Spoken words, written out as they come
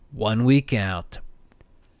1 week out,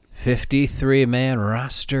 53-man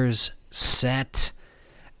rosters set.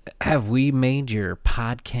 Have we made your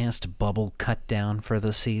podcast bubble cut down for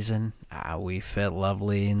the season? We fit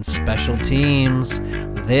lovely in special teams.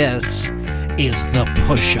 This is the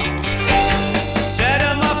push-off. Set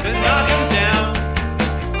 'em up and knock 'em down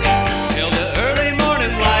till the early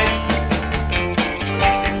morning light,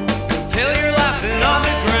 till you're laughing on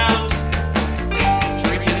the ground,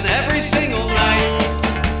 drinking every single night.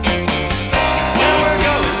 Where we're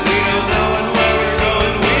going, we don't know, and where we're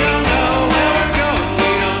going, we don't know. Where we're going, we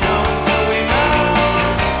don't know until we know.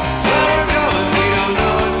 Where we're going, we don't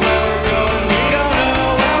know, and where we're going, we don't know.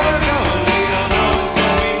 Where we're going, we don't know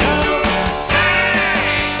until we know.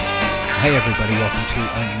 Hey everybody, welcome to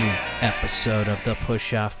a new episode of the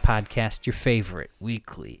Push-Off Podcast, your favorite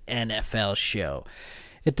weekly NFL show.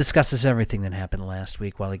 It discusses everything that happened last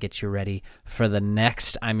week while it gets you ready for the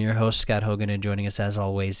next. I'm your host, Scott Hogan, and joining us as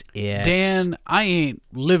always is... Dan, I ain't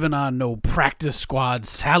living on no practice squad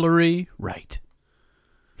salary, right?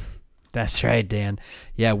 That's right, Dan.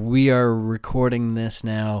 Yeah, we are recording this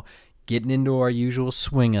now, getting into our usual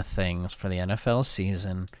swing of things for the NFL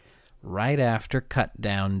season, right after cut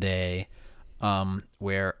down day,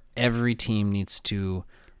 where every team needs to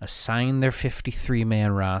assign their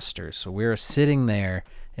 53-man rosters. So we're sitting there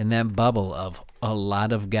in that bubble of a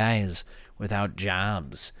lot of guys without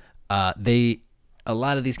jobs. A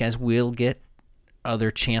lot of these guys will get other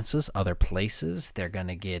chances, other places. They're going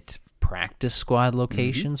to get practice squad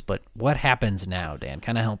locations. But what happens now, Dan?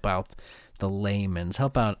 Kind of help out the layman's,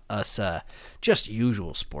 help out us just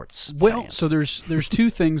usual sports Well, fans. so there's two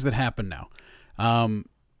things that happen now.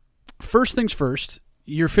 First things first,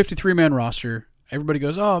 your 53-man roster, everybody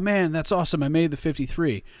goes, oh, man, that's awesome, I made the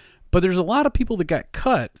 53. But there's a lot of people that got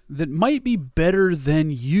cut that might be better than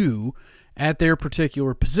you at their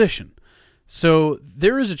particular position. So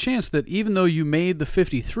there is a chance that even though you made the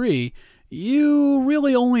 53, you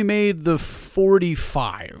really only made the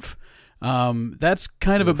 45. That's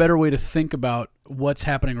kind of a better way to think about what's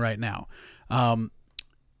happening right now.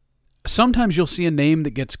 Sometimes you'll see a name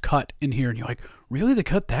that gets cut in here, and you're like, really, they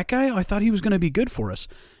cut that guy? I thought he was going to be good for us.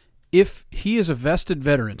 If he is a vested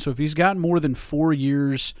veteran, so if he's got more than 4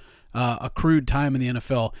 years accrued time in the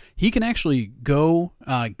NFL, he can actually go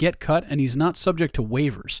get cut, and he's not subject to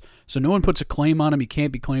waivers. So no one puts a claim on him. He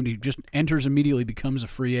can't be claimed. He just enters immediately, becomes a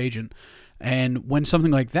free agent. And when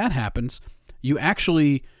something like that happens, you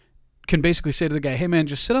actually can basically say to the guy, hey, man,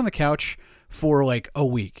 just sit on the couch for like a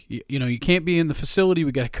week. You can't be in the facility.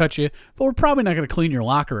 We got to cut you, but we're probably not going to clean your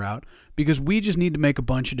locker out because we just need to make a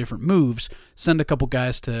bunch of different moves. Send a couple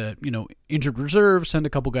guys to, injured reserve, send a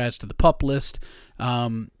couple guys to the PUP list.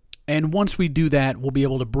 And once we do that, we'll be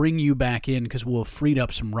able to bring you back in because we'll have freed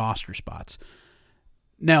up some roster spots.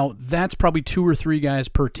 Now, that's probably 2 or 3 guys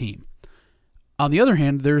per team. On the other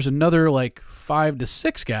hand, there's another like 5 to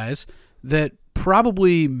 6 guys that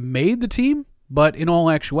probably made the team, but in all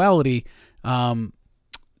actuality,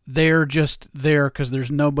 they're just there because there's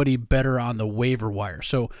nobody better on the waiver wire.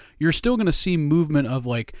 So you're still going to see movement of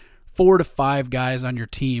like 4 to 5 guys on your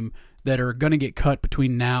team that are going to get cut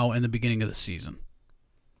between now and the beginning of the season.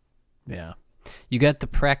 Yeah. You got the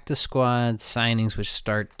practice squad signings, which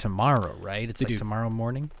start tomorrow, right? It's like tomorrow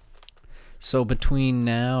morning. So between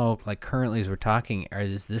now, like currently as we're talking,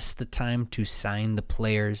 is this the time to sign the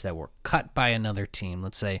players that were cut by another team?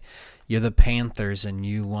 Let's say you're the Panthers and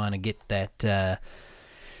you want to get that,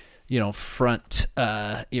 front,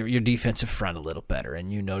 your defensive front a little better,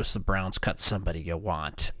 and you notice the Browns cut somebody you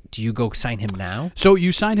want. Do you go sign him now? So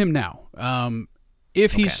you sign him now.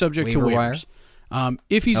 If he's subject to waivers.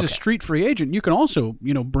 If he's a street free agent, you can also,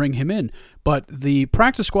 bring him in. But the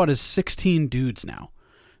practice squad is 16 dudes now.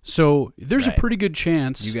 So there's a pretty good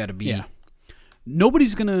chance. You got to be. Yeah.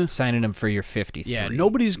 Nobody's going to. Signing him for your 53. Yeah,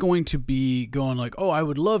 nobody's going to be going like, oh, I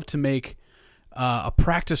would love to make a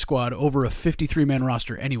practice squad over a 53-man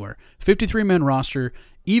roster anywhere. 53-man roster,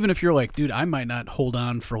 even if you're like, dude, I might not hold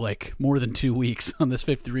on for like more than 2 weeks on this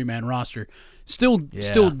 53-man roster, still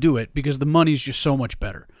do it because the money's just so much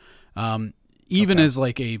better. Even as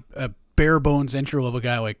like a bare bones entry level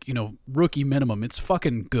guy, like, rookie minimum, it's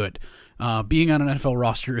fucking good. Being on an NFL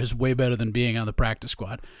roster is way better than being on the practice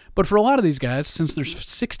squad. But for a lot of these guys, since there's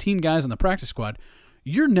 16 guys on the practice squad,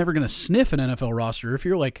 you're never going to sniff an NFL roster if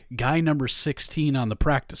you're like guy number 16 on the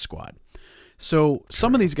practice squad. So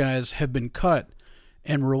some of these guys have been cut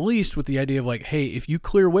and released with the idea of like, hey, if you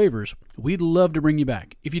clear waivers, we'd love to bring you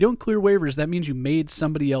back. If you don't clear waivers, that means you made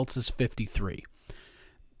somebody else's 53.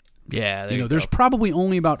 Yeah, there's probably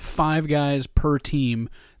only about 5 guys per team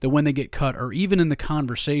that when they get cut are even in the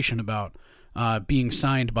conversation about being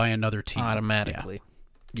signed by another team. Automatically.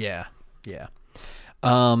 Yeah.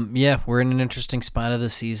 We're in an interesting spot of the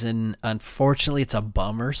season. Unfortunately, it's a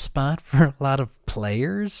bummer spot for a lot of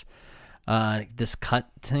players. This cut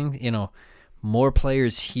thing, more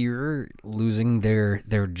players here losing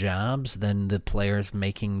their jobs than the players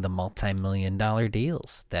making the multi-million-dollar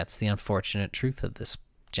deals. That's the unfortunate truth of this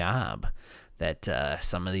job that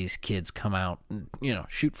some of these kids come out and,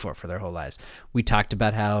 shoot for their whole lives. We talked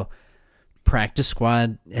about how practice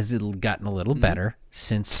squad has gotten a little better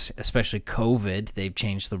since, especially COVID. They've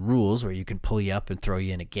changed the rules where you can pull you up and throw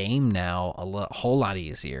you in a game now a whole lot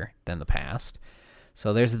easier than the past.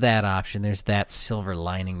 So there's that option. There's that silver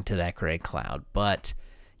lining to that gray cloud. But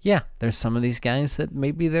yeah, there's some of these guys that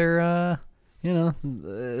maybe they're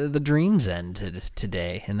the dreams end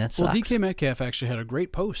today, and that sucks. Well, DK Metcalf actually had a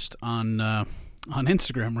great post on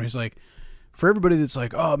Instagram where he's like, for everybody that's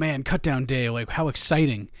like, oh man, cut down day, like how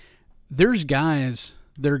exciting. There's guys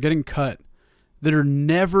that are getting cut that are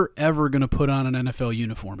never, ever going to put on an NFL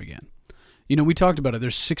uniform again. We talked about it.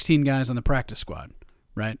 There's 16 guys on the practice squad,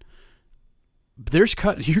 right?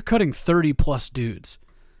 You're cutting 30-plus dudes.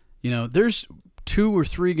 There's 2 or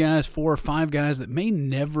 3 guys, 4 or 5 guys that may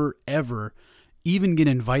never, ever even get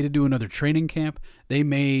invited to another training camp.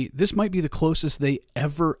 This might be the closest they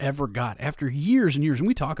ever got after years and years. And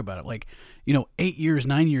we talk about it like, 8 years,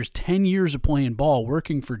 9 years, 10 years of playing ball,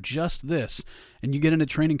 working for just this. And you get into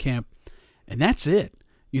training camp and that's it.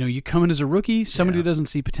 You come in as a rookie, somebody who doesn't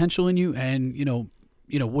see potential in you. And,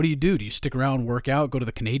 what do you do? Do you stick around, work out, go to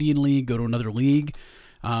the Canadian League, go to another league?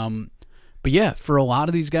 But yeah, for a lot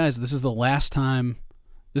of these guys, this is the last time.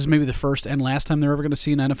 This is maybe the first and last time they're ever going to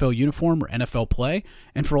see an NFL uniform or NFL play.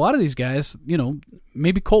 And for a lot of these guys,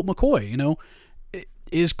 maybe Colt McCoy,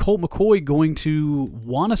 is Colt McCoy going to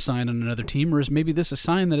want to sign on another team, or is maybe this a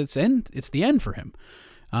sign that it's the end for him?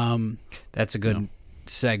 That's a good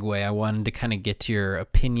segue. I wanted to kind of get to your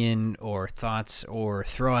opinion or thoughts or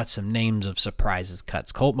throw out some names of surprises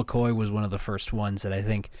cuts. Colt McCoy was one of the first ones that I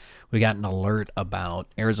think we got an alert about.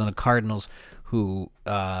 Arizona Cardinals, who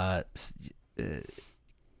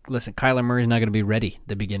listen, Kyler Murray's not going to be ready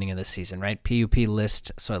the beginning of the season, right? PUP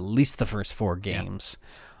list, so at least the first 4 games.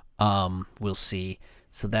 We'll see.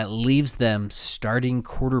 So that leaves them starting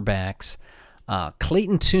quarterbacks,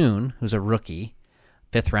 Clayton Tune, who's a rookie,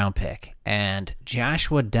 5th-round pick, and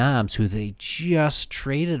Joshua Dobbs, who they just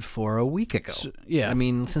traded for a week ago. So,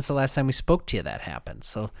 since the last time we spoke to you, that happened.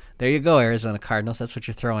 So there you go, Arizona Cardinals. That's what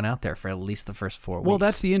you're throwing out there for at least the first 4 weeks. Well,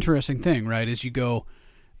 that's the interesting thing, right, is you go,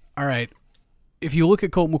 all right, if you look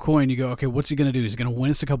at Colt McCoy and you go, okay, what's he going to do? He's going to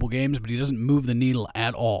win us a couple games, but he doesn't move the needle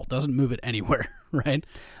at all. Doesn't move it anywhere, right?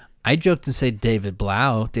 I joked and say David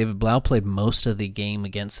Blau. David Blau played most of the game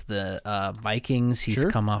against the Vikings. He's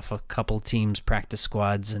come off a couple teams' practice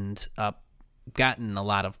squads and gotten a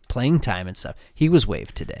lot of playing time and stuff. He was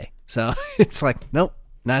waived today. So it's like, nope,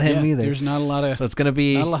 not him either. There's not a lot of, so it's gonna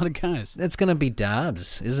be not a lot of guys. It's going to be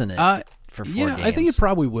Dobbs, isn't it, for 4 games? Yeah, I think it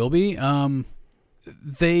probably will be.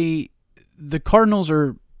 The Cardinals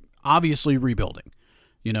are obviously rebuilding.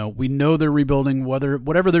 We know they're rebuilding.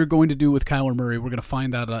 Whatever they're going to do with Kyler Murray, we're going to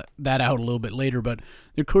find that out a little bit later. But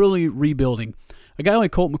they're clearly rebuilding. A guy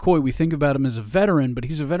like Colt McCoy, we think about him as a veteran, but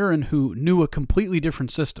he's a veteran who knew a completely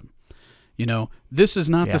different system. This is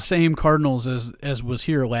not the same Cardinals as was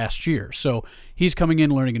here last year. So he's coming in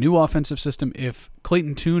learning a new offensive system. If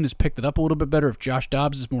Clayton Tune has picked it up a little bit better, if Josh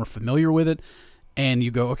Dobbs is more familiar with it, and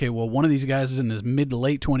you go, okay, well, one of these guys is in his mid to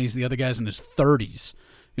late 20s, the other guy's in his 30s.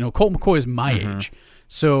 Colt McCoy is my age.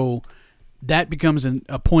 So that becomes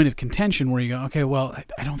a point of contention where you go, okay, well,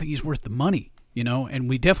 I don't think he's worth the money, and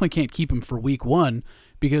we definitely can't keep him for week 1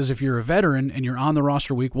 because if you're a veteran and you're on the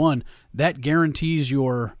roster week 1, that guarantees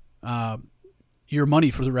your money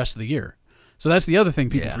for the rest of the year. So that's the other thing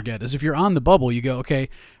people forget is if you're on the bubble, you go, okay,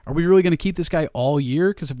 are we really going to keep this guy all year?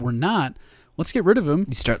 Because if we're not, let's get rid of him.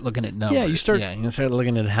 You start looking at numbers. You start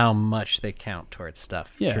looking at how much they count towards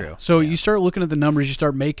stuff. Yeah. True. So you start looking at the numbers. You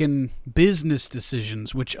start making business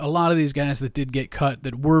decisions, which a lot of these guys that did get cut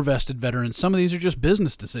that were vested veterans, some of these are just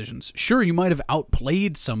business decisions. Sure, you might have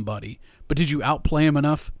outplayed somebody, but did you outplay him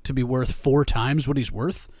enough to be worth 4 times what he's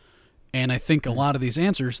worth? And I think a lot of these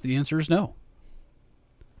answers, the answer is no.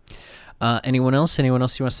 Anyone else? Anyone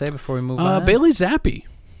else you want to say before we move on? Bailey Zappi.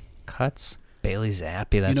 Cuts. Bailey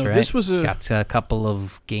Zappi, that's right. This was got a couple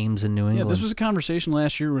of games in New England. Yeah, this was a conversation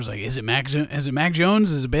last year where it was like, is it Mac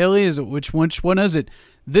Jones? Is it Bailey? Is it which one is it?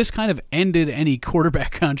 This kind of ended any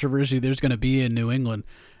quarterback controversy there's going to be in New England.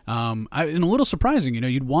 And a little surprising,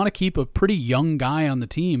 you'd want to keep a pretty young guy on the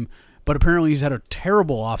team, but apparently he's had a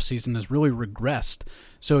terrible offseason, has really regressed.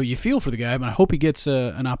 So you feel for the guy, but I hope he gets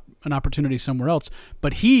an opportunity somewhere else.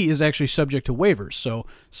 But he is actually subject to waivers, so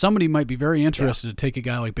somebody might be very interested to take a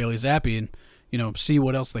guy like Bailey Zappi and see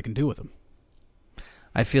what else they can do with him.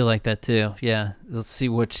 I feel like that too. Yeah, let's see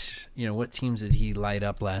what teams did he light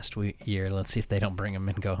up last year. Let's see if they don't bring him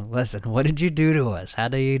and go, listen, what did you do to us? How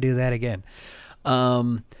do you do that again?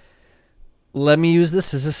 Let me use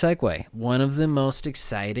this as a segue. One of the most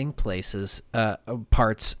exciting parts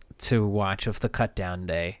to watch of the Cutdown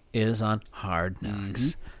Day is on Hard Knocks.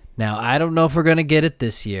 Mm-hmm. Now, I don't know if we're going to get it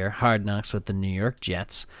this year, Hard Knocks with the New York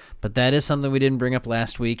Jets, but that is something we didn't bring up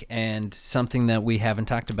last week and something that we haven't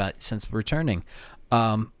talked about since returning.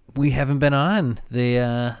 We haven't been on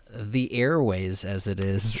the airways, as it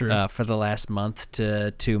is, for the last month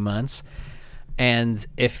to 2 months. And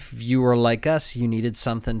if you were like us, you needed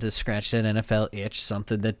something to scratch that NFL itch,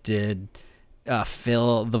 something that did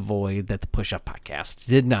fill the void that the Push Up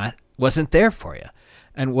Podcast wasn't there for you.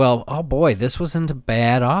 And, well, oh boy, this wasn't a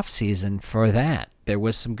bad offseason for that. There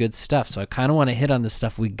was some good stuff. So I kind of want to hit on the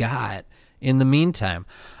stuff we got in the meantime.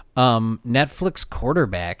 Netflix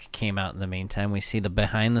Quarterback came out in the meantime. We see the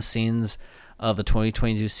behind the scenes of the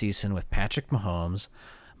 2022 season with Patrick Mahomes,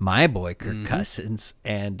 my boy Kirk Cousins,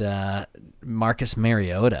 and Marcus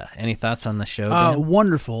Mariota. Any thoughts on the show, Dan?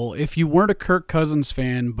 Wonderful. If you weren't a Kirk Cousins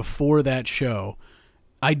fan before that show,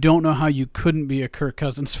 I don't know how you couldn't be a Kirk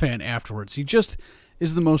Cousins fan afterwards. He just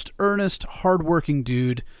is the most earnest, hardworking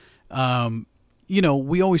dude.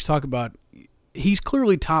 We always talk about he's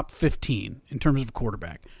clearly top 15 in terms of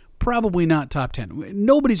quarterback. Probably not top 10.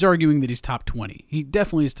 Nobody's arguing that he's top 20. He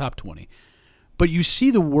definitely is top 20. But you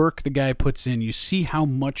see the work the guy puts in. You see how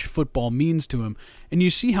much football means to him. And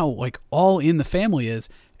you see how, all in the family is.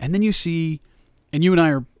 And then you see, and you and I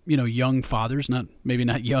are, young fathers, maybe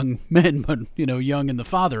not young men, but, young in the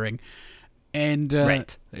fathering. And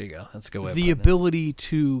right. There you go. That's a good way of the ability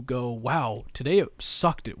to go, wow, today it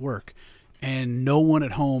sucked at work. And no one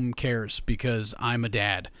at home cares because I'm a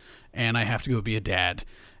dad. And I have to go be a dad.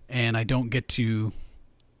 And I don't get to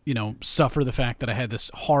suffer the fact that I had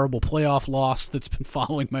this horrible playoff loss that's been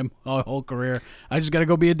following my whole career. I just got to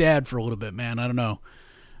go be a dad for a little bit, man. I don't know.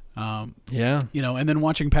 And then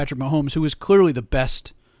watching Patrick Mahomes, who is clearly the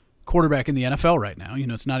best quarterback in the NFL right now.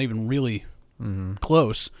 It's not even really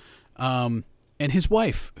close. And his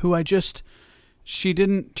wife, who she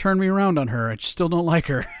didn't turn me around on her. I still don't like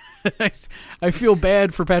her. I feel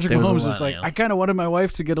bad for Patrick Mahomes. It's I kind of wanted my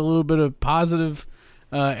wife to get a little bit of positive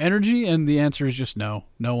energy, and the answer is just no.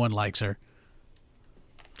 No one likes her.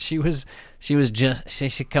 She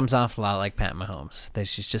comes off a lot like Pat Mahomes. That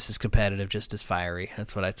she's just as competitive, just as fiery.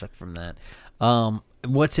 That's what I took from that.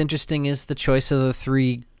 What's interesting is the choice of the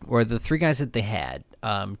three guys that they had.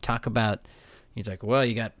 Talk about. He's like, well,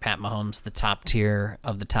 you got Pat Mahomes, the top tier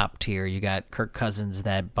of the top tier. You got Kirk Cousins,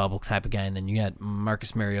 that bubble type of guy, and then you got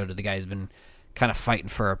Marcus Mariota, the guy who's been kind of fighting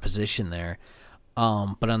for a position there.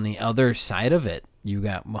 But on the other side of it, you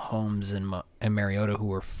got Mahomes and Mariota, who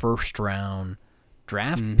were first-round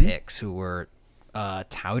draft picks, who were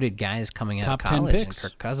touted guys coming out top of college, 10 picks.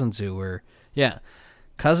 And Kirk Cousins,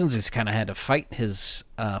 Cousins has kind of had to fight his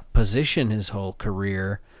position his whole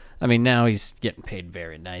career. I mean, now he's getting paid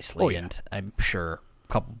very nicely, and I'm sure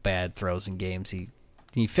a couple bad throws in games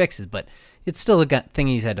he fixes, but it's still a thing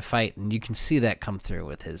he's had to fight, and you can see that come through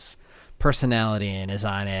with his personality and his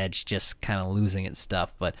on edge, just kind of losing it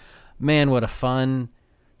stuff. But man, what a fun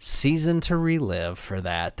season to relive for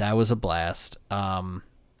that. That was a blast. And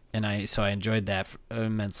I enjoyed that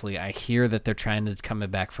immensely. I hear that they're trying to come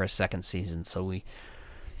back for a second season, so it's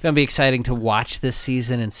gonna be exciting to watch this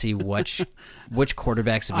season and see which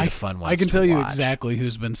quarterbacks will be the fun ones. I can tell you watch. exactly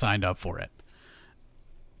who's been signed up for it.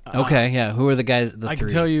 Okay, yeah. Who are the guys? I can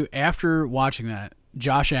tell you after watching that,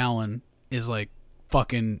 Josh Allen is like,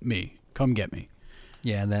 fucking me. Come get me.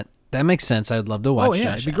 Yeah, that makes sense. I'd love to watch. Oh yeah,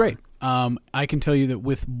 Josh it'd be great. I can tell you that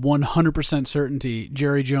with 100% certainty,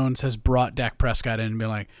 Jerry Jones has brought Dak Prescott in and been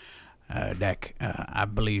like, Dak, I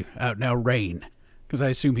believe now Rain, because I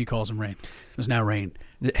assume he calls him Rain. It's now Rain.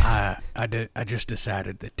 I just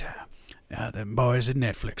decided that the boys at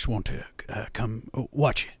Netflix want to come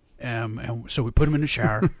watch you. And so we put them in the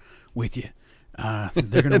shower with you.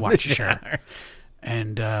 They're going to watch the shower.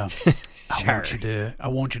 And I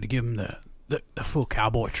want you to give them the full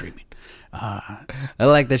cowboy treatment. I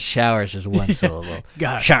like the shower is just one syllable.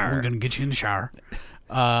 God, shower. We're going to get you in the shower.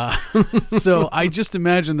 So I just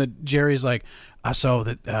imagine that Jerry's like, I saw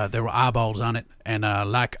that there were eyeballs on it, and I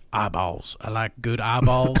like eyeballs. I like good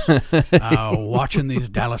eyeballs watching these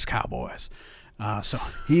Dallas Cowboys. So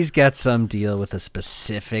he's got some deal with a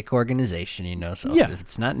specific organization, So Yeah. if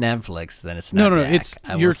it's not Netflix, then it's not. no. Dak. It's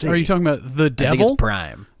I will you're. see. Are you talking about the I think devil? it's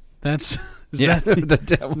Prime. That's Yeah, that the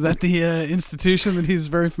devil. is that the institution that he's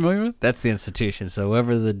very familiar with? That's the institution. So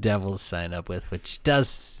whoever the Devils sign up with, which does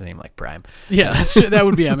seem like Prime. Yeah, that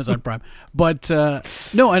would be Amazon Prime. But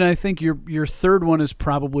no, and I think your third one is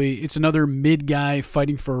probably it's another mid guy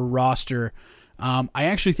fighting for a roster. I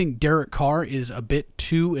actually think Derek Carr is a bit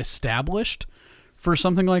too established for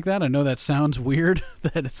something like that. I know that sounds weird.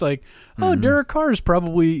 That it's like, Derek Carr is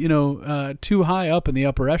probably too high up in the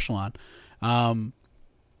upper echelon.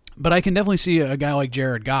 But I can definitely see a guy like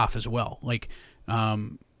Jared Goff as well, like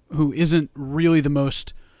who isn't really the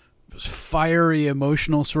most fiery,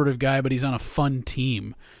 emotional sort of guy, but he's on a fun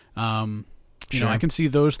team. Sure. I can see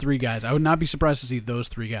those three guys. I would not be surprised to see those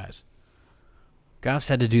three guys. Goff's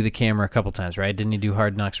had to do the camera a couple times, right? Didn't he do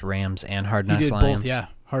Hard Knocks Rams and Hard Knocks He did Lions? both, yeah.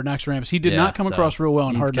 Hard Knocks Rams. He did Yeah, not come so across real well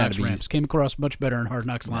in he's Hard gotta Knocks be- Rams. Came across much better in Hard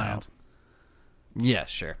Knocks No. Lions. Yeah,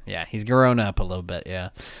 sure. Yeah, he's grown up a little bit, yeah.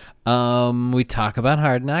 We talk about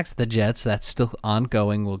Hard Knocks, the Jets. That's still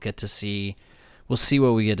ongoing. We'll see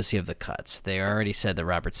what we get to see of the cuts. They already said that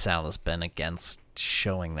Robert Saleh's been against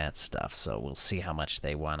showing that stuff, so we'll see how much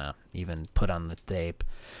they want to even put on the tape.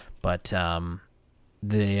 But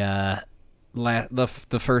the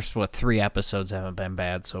first 3 episodes haven't been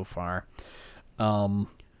bad so far. And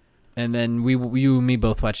then you and me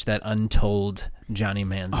both watched that Untold Johnny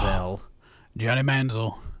Manziel. Johnny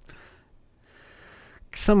Manziel.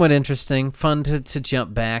 Somewhat interesting, fun to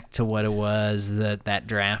jump back to what it was, that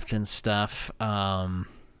draft and stuff. Your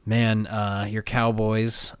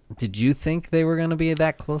Cowboys, did you think they were going to be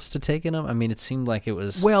that close to taking them? I mean, it seemed like it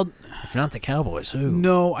was, Well, if not the Cowboys, who?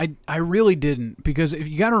 no, I really didn't, because if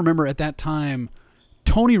you got to remember at that time,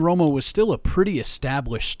 Tony Romo was still a pretty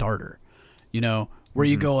established starter, where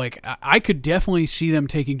you go like, I could definitely see them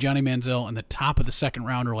taking Johnny Manziel in the top of the second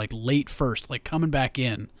round or like late first, like coming back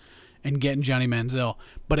in and getting Johnny Manziel.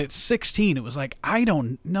 But at 16, it was like, I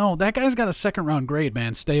don't know. That guy's got a second round grade,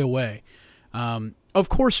 man. Stay away. Of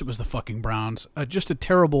course it was the fucking Browns. Just a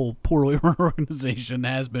terrible, poorly run organization,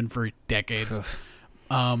 has been for decades.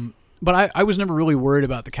 But I was never really worried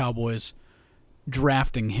about the Cowboys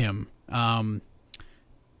drafting him. I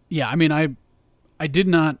did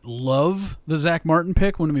not love the Zach Martin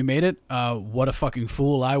pick when we made it. What a fucking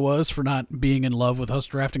fool I was for not being in love with us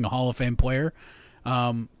drafting a Hall of Fame player.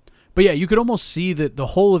 But yeah, you could almost see that the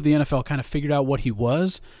whole of the NFL kind of figured out what he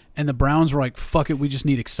was, and the Browns were like, fuck it, we just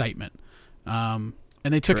need excitement. And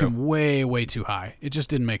they took him way, way too high. It just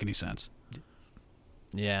didn't make any sense.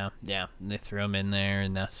 Yeah. They threw him in there,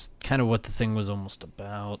 and that's kind of what the thing was almost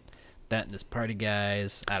about. That and his party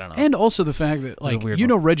guys. I don't know. And also the fact that, like,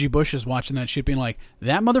 Reggie Bush is watching that shit being like,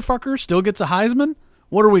 that motherfucker still gets a Heisman?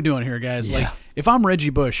 What are we doing here, guys? Yeah. Like, if I'm Reggie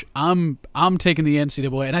Bush, I'm taking the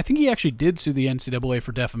NCAA. And I think he actually did sue the NCAA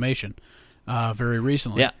for defamation very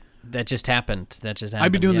recently. Yeah, that just happened.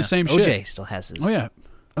 I'd be doing the same shit. OJ still has his. Oh, yeah.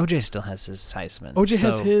 OJ still has his Heisman. OJ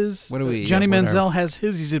has his. What do we? Johnny Manziel has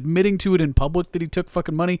his. He's admitting to it in public that he took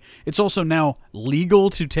fucking money. It's also now legal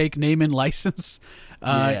to take name and license.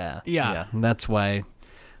 Yeah. And that's why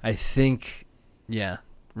I think,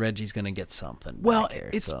 Reggie's going to get something. Well,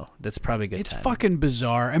 back here, so that's probably good. It's timing. fucking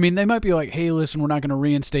bizarre. I mean, they might be like, hey, listen, we're not going to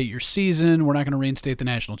reinstate your season. We're not going to reinstate the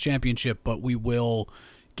national championship, but we will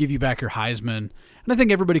give you back your Heisman. And I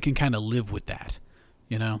think everybody can kind of live with that,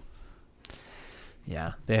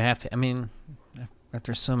 Yeah, they have to. I mean,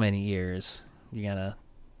 after so many years, you got to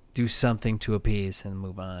do something to appease and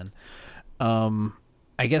move on.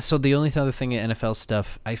 I guess so. The only other thing in NFL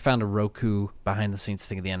stuff, I found a Roku behind-the-scenes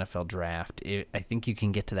thing of the NFL draft. I think you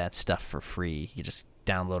can get to that stuff for free. You just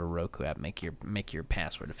download a Roku app, make your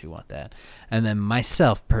password if you want that. And then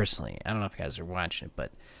myself personally, I don't know if you guys are watching it,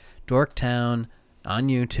 but Dorktown on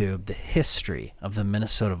YouTube, the history of the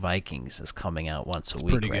Minnesota Vikings is coming out once a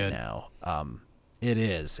week right now. It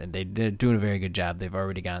is, and they're doing a very good job. They've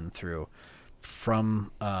already gotten through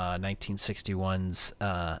from 1961's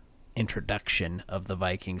introduction of the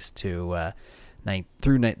Vikings to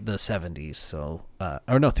through the 70s. So,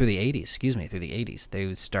 through the 80s. Excuse me, through the 80s.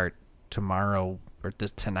 They start tomorrow or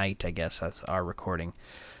tonight, I guess, as our recording,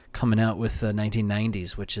 coming out with the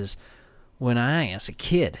 1990s, which is when I, as a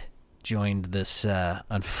kid, joined this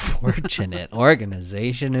unfortunate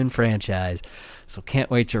organization and franchise. So can't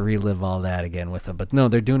wait to relive all that again with them. But no,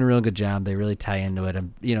 they're doing a real good job. They really tie into it.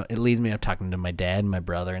 And, it leads me up talking to my dad and my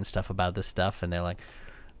brother and stuff about this stuff. And they're like,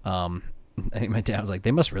 I think my dad was like,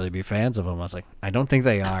 they must really be fans of them. I was like, I don't think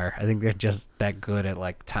they are. I think they're just that good at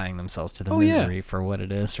like tying themselves to the misery for what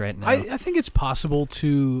it is right now. I think it's possible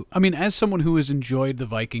to, I mean, as someone who has enjoyed the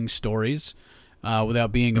Viking stories,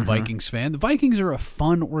 without being a Vikings fan. The Vikings are a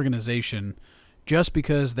fun organization just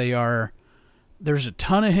because there's a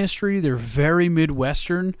ton of history. They're very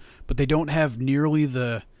Midwestern, but they don't have nearly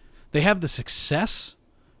they have the success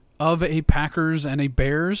of a Packers and a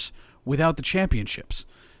Bears without the championships.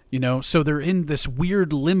 So they're in this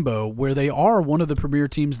weird limbo where they are one of the premier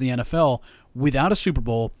teams in the NFL without a Super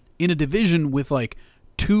Bowl in a division with like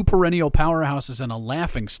two perennial powerhouses and a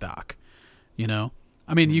laughingstock. You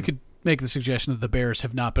could make the suggestion that the Bears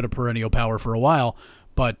have not been a perennial power for a while,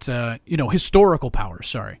 but historical power,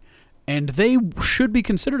 sorry. And they should be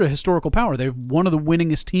considered a historical power. They're one of the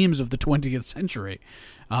winningest teams of the 20th century,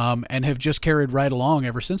 and have just carried right along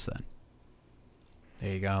ever since then.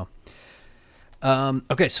 There you go.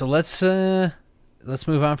 Okay, so let's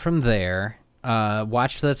move on from there.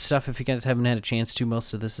 Watch that stuff if you guys haven't had a chance to.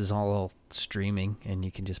 Most of this is all streaming, and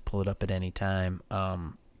you can just pull it up at any time.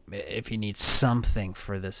 If you need something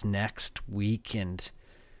for this next week and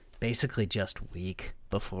basically just week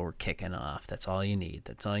before we're kicking off, that's all you need.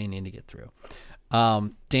 That's all you need to get through.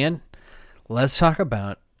 Dan, let's talk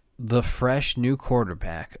about the fresh new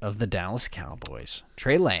quarterback of the Dallas Cowboys,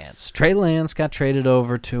 Trey Lance. Trey Lance got traded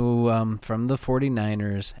over to from the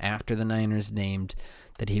 49ers after the Niners named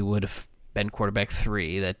that he would have been quarterback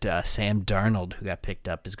 3, that Sam Darnold, who got picked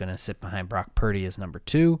up, is going to sit behind Brock Purdy as number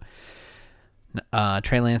 2.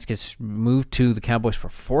 Trey Lance gets moved to the Cowboys for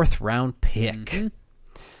 4th-round pick.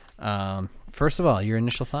 First of all, your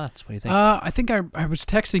initial thoughts. What do you think? I think I was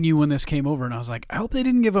texting you when this came over, and I was like, I hope they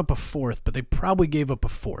didn't give up a 4th, but they probably gave up a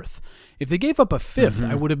 4th. If they gave up a 5th,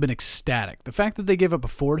 I would have been ecstatic. The fact that they gave up a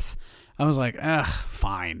 4th, I was like,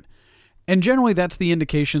 fine. And generally, that's the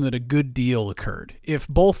indication that a good deal occurred. If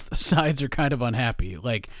both sides are kind of unhappy,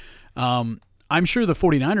 I'm sure the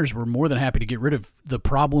 49ers were more than happy to get rid of the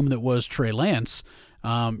problem that was Trey Lance.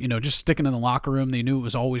 Just sticking in the locker room, they knew it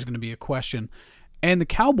was always going to be a question. And the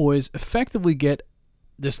Cowboys effectively get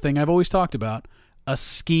this thing I've always talked about, a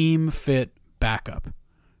scheme-fit backup,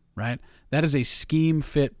 right? That is a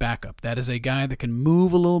scheme-fit backup. That is a guy that can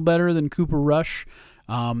move a little better than Cooper Rush,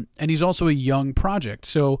 and he's also a young project.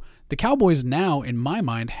 So the Cowboys now, in my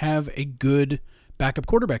mind, have a good backup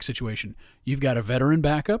quarterback situation. You've got a veteran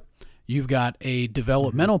backup, you've got a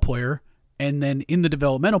developmental player, and then in the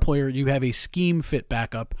developmental player, you have a scheme-fit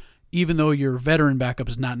backup, even though your veteran backup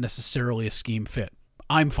is not necessarily a scheme fit.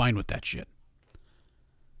 I'm fine with that shit.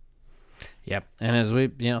 Yep. And as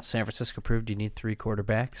San Francisco proved, you need 3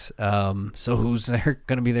 quarterbacks. So who's going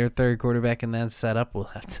to be their 3rd quarterback in that setup? We'll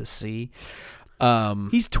have to see.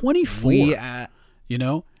 He's 24.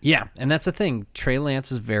 Yeah, and that's the thing. Trey Lance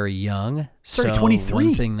is very young. Sorry, so 23.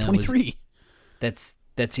 One thing that 23.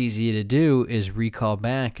 That's easy to do is recall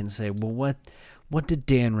back and say, well, what did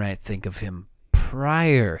Dan Wright think of him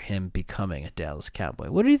prior him becoming a Dallas Cowboy?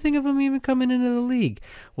 What do you think of him even coming into the league?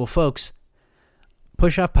 Well, folks,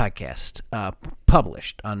 Push Up Podcast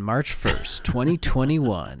published on March 1st,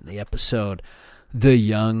 2021, the episode The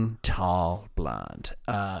Young Tall Blonde.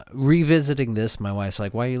 Revisiting this, my wife's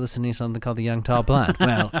like, why are you listening to something called The Young Tall Blonde?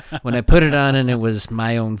 Well, when I put it on and it was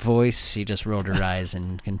my own voice, she just rolled her eyes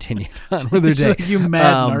and continued on with her day. Like, you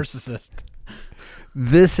mad narcissist.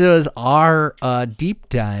 This is our deep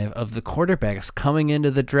dive of the quarterbacks coming into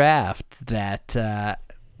the draft that,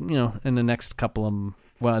 in the next couple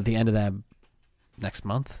of, at the end of that next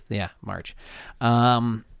month. Yeah, March.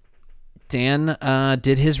 Dan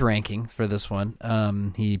did his rankings for this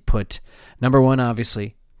one. He put number 1,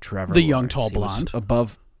 obviously, Trevor The Lawrence. young tall blonde.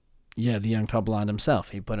 The young tall blonde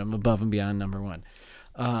himself. He put him above and beyond number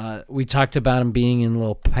 1. We talked about him being in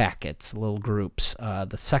little packets, little groups.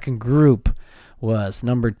 The second group was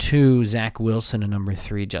number 2, Zach Wilson, and number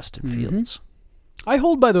 3, Justin Fields. I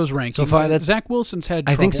hold by those rankings. So far, Zach Wilson's had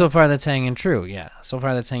trouble. I think so far that's hanging true, yeah. So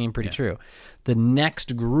far that's hanging pretty true. The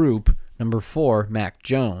next group, number 4, Mac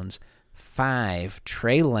Jones. 5,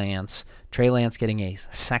 Trey Lance. Trey Lance getting a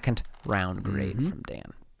 2nd-round grade from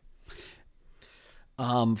Dan.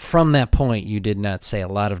 From that point, you did not say a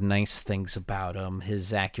lot of nice things about him.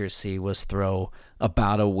 His accuracy was throw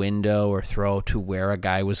about a window or throw to where a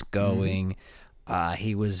guy was going.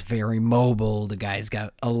 He was very mobile. The guy's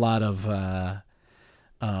got a lot of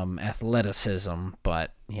athleticism,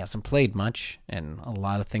 but he hasn't played much, and a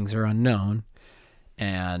lot of things are unknown,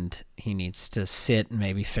 and he needs to sit and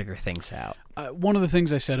maybe figure things out. One of the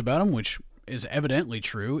things I said about him, which is evidently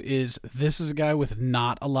true, is this is a guy with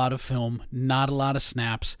not a lot of film, not a lot of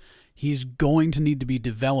snaps. He's going to need to be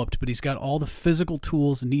developed, but he's got all the physical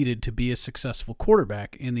tools needed to be a successful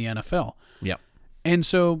quarterback in the NFL. Yep. And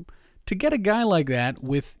so to get a guy like that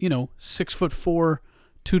with, 6'4",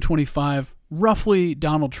 225, roughly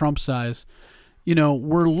Donald Trump size,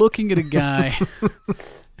 we're looking at a guy.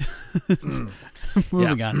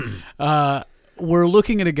 Moving on. We're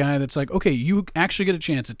looking at a guy that's like, okay, you actually get a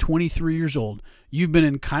chance at 23 years old. You've been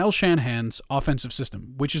in Kyle Shanahan's offensive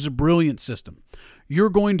system, which is a brilliant system. You're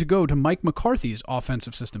going to go to Mike McCarthy's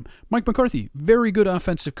offensive system. Mike McCarthy, very good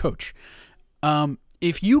offensive coach.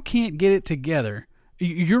 If you can't get it together,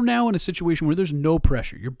 you're now in a situation where there's no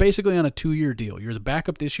pressure. You're basically on a 2-year deal. You're the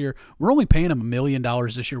backup this year. We're only paying him $1 million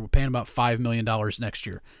this year. We're paying about $5 million next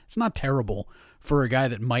year. It's not terrible for a guy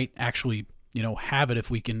that might actually, have it if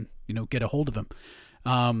we can, get a hold of him.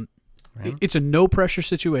 Right. It's a no pressure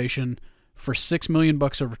situation for $6 million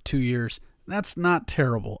over 2 years. That's not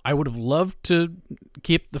terrible. I would have loved to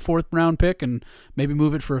keep the 4th round pick and maybe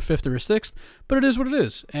move it for a 5th or a 6th, but it is what it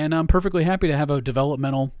is. And I'm perfectly happy to have a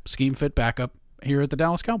developmental scheme fit backup here at the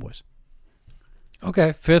Dallas Cowboys.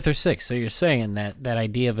 Okay, 5th or 6th. So you're saying that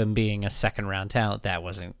idea of him being a 2nd round talent,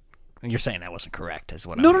 you're saying that wasn't correct, is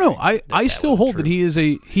what I'm No. hearing. I still hold that he was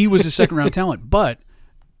a 2nd round talent, but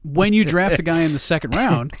when you draft a guy in the 2nd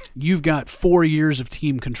round, you've got 4 years of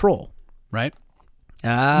team control, right?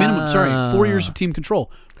 Minimum, 4 years of team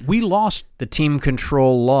control. We lost the team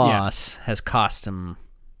control loss has cost him.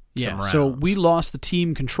 some rounds. So we lost the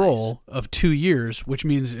team control of 2 years, which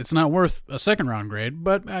means it's not worth a 2nd round grade,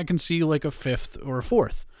 but I can see like a 5th or a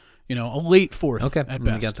 4th. A late 4th at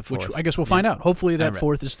best. Got the 4th. Which I guess we'll find out. Hopefully that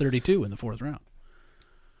 4th is 32 in the 4th round.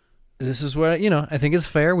 This is what I think is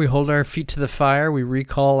fair. We hold our feet to the fire. We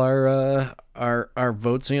recall our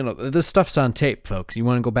votes. This stuff's on tape, folks. You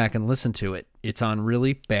want to go back and listen to it. It's on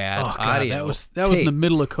really bad audio. That was in the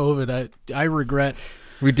middle of COVID. I regret.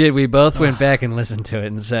 We did. We both went back and listened to it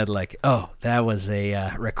and said, like, oh, that was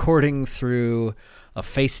a recording through a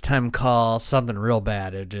FaceTime call, something real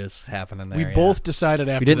bad. It just happened in there. We both decided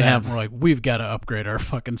after didn't that, have- we're like, we've got to upgrade our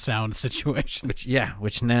fucking sound situation.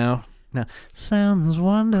 Which now sounds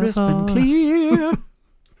wonderful. Crisp and clear.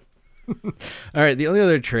 All right, the only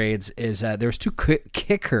other trades is there was 2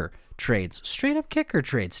 kicker trades, straight up kicker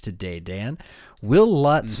trades today, Dan. Will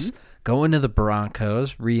Lutz going to the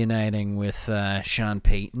Broncos, reuniting with Sean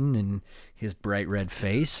Payton and his bright red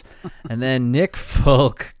face, and then Nick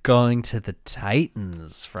Folk going to the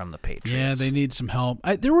Titans from the Patriots. Yeah, they need some help.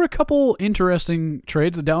 There were a couple interesting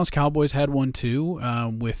trades. The Dallas Cowboys had one too,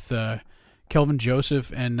 with Kelvin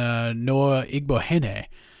Joseph and Noah Igbohene.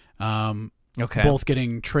 Both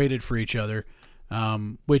getting traded for each other,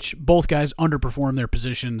 which both guys underperformed their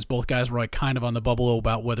positions. Both guys were like kind of on the bubble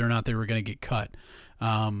about whether or not they were going to get cut.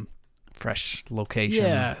 Fresh location.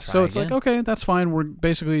 Yeah, so it's like, okay, that's fine. We're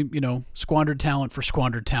basically, squandered talent for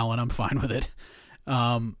squandered talent. I'm fine with it.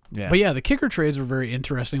 But yeah, the kicker trades were very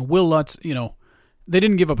interesting. Will Lutz, they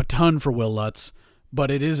didn't give up a ton for Will Lutz,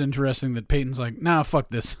 but it is interesting that Peyton's like, nah, fuck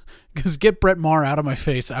this. Because get Brett Maher out of my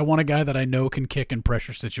face. I want a guy that I know can kick in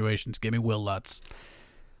pressure situations. Give me Will Lutz.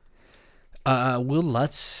 Will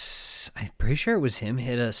Lutz, I'm pretty sure it was him,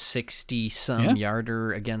 hit a 60-some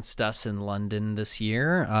yarder against us in London this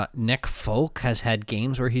year. Nick Folk has had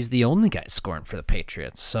games where he's the only guy scoring for the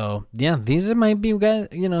Patriots. So, yeah, these might be guys,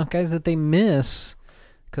 guys that they miss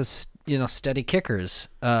because, steady kickers,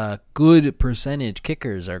 good percentage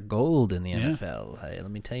kickers are gold in the NFL. Hey, let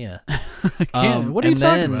me tell you. What are you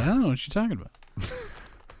talking about? I don't know what you're talking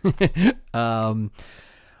about.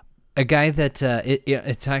 A guy that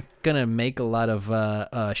it's not going to make a lot of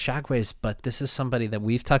shockwaves, but this is somebody that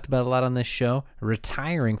we've talked about a lot on this show,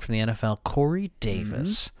 retiring from the NFL, Corey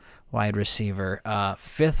Davis, wide receiver,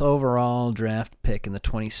 5th overall draft pick in the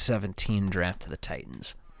 2017 draft to the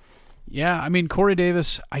Titans. Yeah, I mean, Corey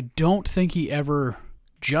Davis, I don't think he ever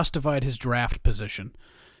justified his draft position.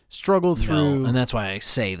 Struggled through... No, and that's why I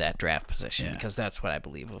say that draft position, because that's what I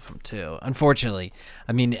believe of him, too. Unfortunately,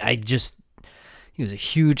 I mean, he was a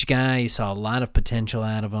huge guy. You saw a lot of potential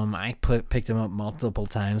out of him. I picked him up multiple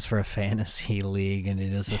times for a fantasy league, and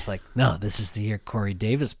it was just like, no, this is the year Corey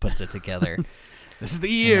Davis puts it together. This is the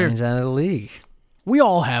year. And he's out of the league. We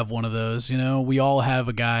all have one of those, We all have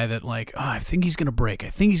a guy that like, I think he's going to break.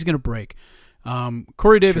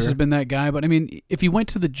 Corey Davis has been that guy, but I mean, if he went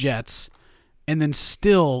to the Jets and then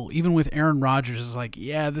still, even with Aaron Rodgers, is like,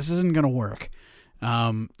 yeah, this isn't going to work.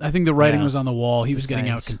 I think the writing was on the wall. He was getting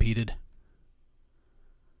out-competed.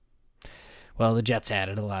 Well, the Jets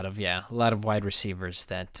added a lot of wide receivers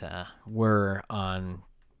that were on,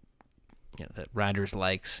 that Rodgers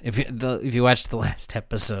likes. If you watched the last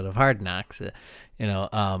episode of Hard Knocks,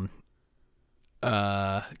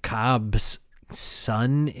 Cobb's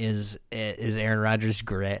son is Aaron Rodgers'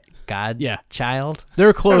 godchild.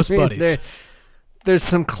 They're close buddies. There's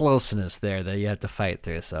some closeness there that you have to fight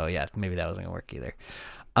through. So yeah, maybe that wasn't gonna work either.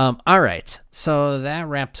 All right, so that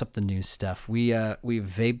wraps up the news stuff. We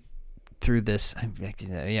vaped through this.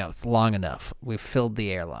 It's long enough. We've filled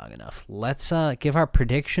the air long enough. Let's give our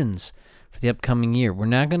predictions for the upcoming year. We're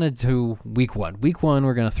not gonna do week one. Week one,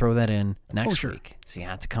 we're gonna throw that in next week, so you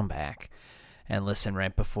have to come back and listen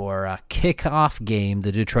right before kickoff game.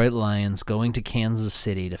 The Detroit Lions going to Kansas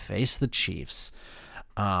City to face the Chiefs.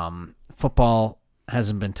 Football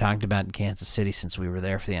hasn't been talked about in Kansas City since we were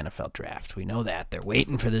there for the NFL draft. We know that. They're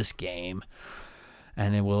waiting for this game,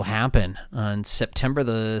 and it will happen on September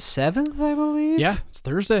the 7th, I believe. Yeah, it's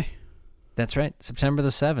Thursday. That's right, September the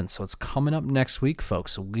 7th. So it's coming up next week,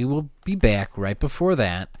 folks. So we will be back right before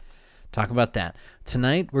that. Talk about that.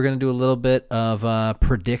 Tonight, we're going to do a little bit of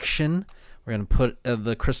prediction. We're going to put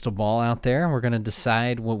the crystal ball out there, and we're going to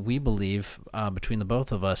decide what we believe between the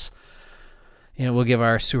both of us. We'll give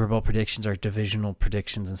our Super Bowl predictions, our divisional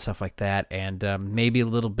predictions, and stuff like that, and maybe a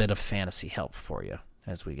little bit of fantasy help for you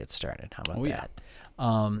as we get started. How about that?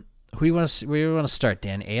 Who do you want to start,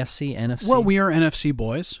 Dan? AFC, NFC? Well, we are NFC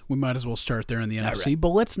boys. We might as well start there in the NFC, right. But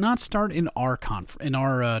let's not start in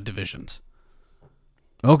our divisions.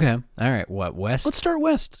 Okay. All right. What, West? Let's start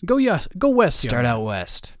West. Go West. Start out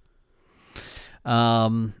West.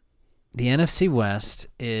 The NFC West,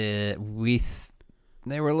 they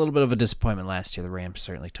were a little bit of a disappointment last year. The Rams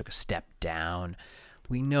certainly took a step down.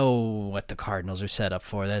 We know what the Cardinals are set up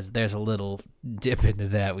for. There's a little dip into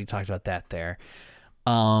that. We talked about that there.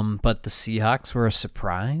 But the Seahawks were a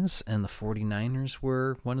surprise, and the 49ers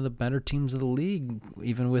were one of the better teams of the league,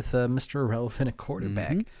 even with Mr. Irrelevant at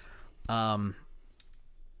quarterback.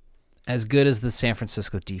 As good as the San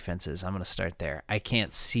Francisco defense is, I'm going to start there. I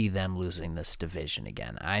can't see them losing this division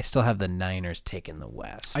again. I still have the Niners taking the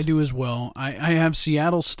West. I do as well. I have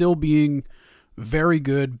Seattle still being very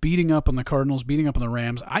good, beating up on the Cardinals, beating up on the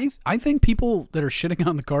Rams. I think people that are shitting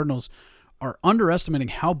on the Cardinals are underestimating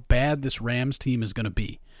how bad this Rams team is going to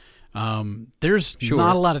be. There's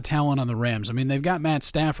not a lot of talent on the Rams. I mean, they've got Matt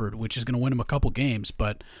Stafford, which is going to win them a couple games,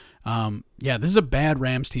 but this is a bad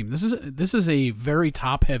Rams team. This is a very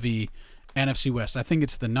top-heavy NFC West. I think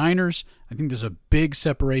it's the Niners. I think there's a big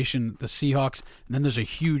separation, the Seahawks, and then there's a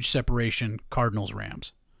huge separation,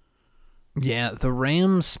 Cardinals-Rams. Yeah, the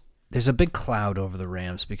Rams, there's a big cloud over the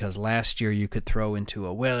Rams because last year you could throw into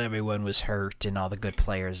everyone was hurt and all the good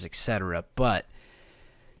players, etc. But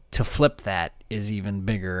to flip that is even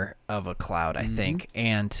bigger of a cloud, I think.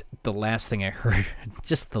 And the last thing I heard,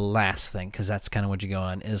 just the last thing, because that's kind of what you go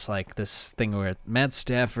on, is like this thing where Matt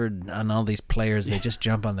Stafford and all these players, they just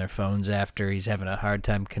jump on their phones after he's having a hard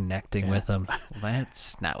time connecting with them.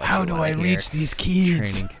 That's not what How you do wanna I hear. reach these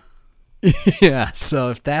kids? Yeah, so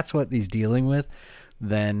if that's what he's dealing with,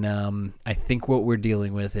 then I think what we're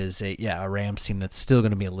dealing with is a Rams team that's still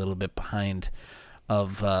going to be a little bit behind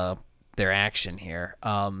of their action here.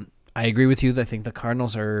 I agree with you. I think the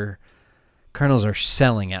Cardinals are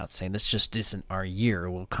selling out, saying this just isn't our year.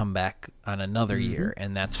 We'll come back on another year,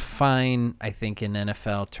 and that's fine. I think in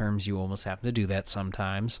NFL terms, you almost have to do that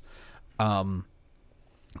sometimes. The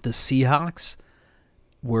Seahawks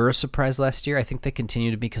were a surprise last year. I think they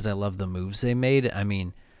continue to be because I love the moves they made. I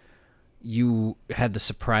mean, you had the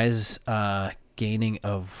surprise gaining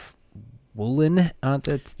of Woolen at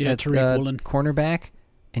Tariq Woolen, cornerback,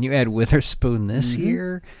 and you add Witherspoon this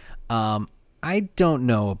year. I don't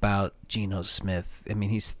know about Geno Smith. I mean,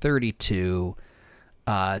 he's 32.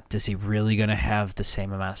 Is he really going to have the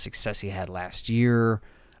same amount of success he had last year?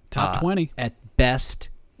 top 20. At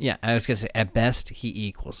best, I was going to say, at best, he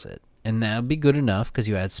equals it. And that would be good enough because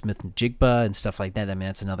you add Smith and Jigba and stuff like that. I mean,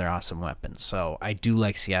 that's another awesome weapon. So I do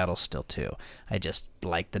like Seattle still, too. I just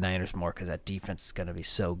like the Niners more because that defense is going to be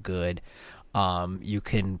so good. You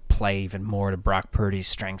can play even more to Brock Purdy's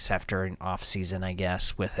strengths after an offseason, I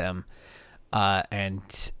guess, with him.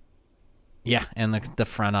 And the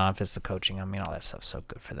front office, the coaching, I mean, all that stuff's so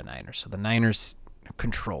good for the Niners. So the Niners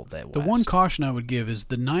controlled that West. The one caution I would give is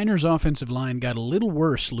the Niners' offensive line got a little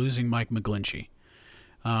worse losing Mike McGlinchey.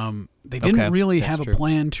 They didn't really have a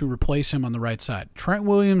plan to replace him on the right side. Trent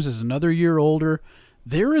Williams is another year older.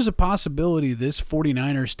 There is a possibility this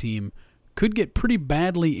 49ers team could get pretty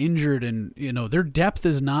badly injured, and their depth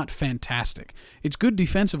is not fantastic. It's good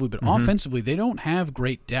defensively, but offensively they don't have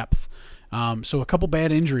great depth. So a couple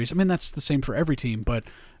bad injuries. I mean, that's the same for every team, but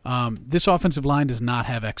this offensive line does not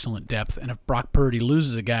have excellent depth, and if Brock Purdy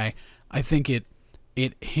loses a guy, I think it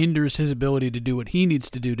hinders his ability to do what he needs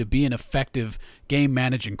to do to be an effective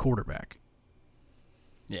game-managing quarterback.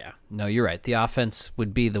 Yeah. No, you're right. The offense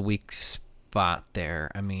would be the weak spot there.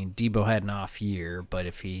 I mean, Debo had an off year, but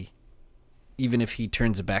even if he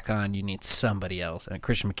turns it back on, you need somebody else. And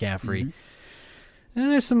Christian McCaffrey,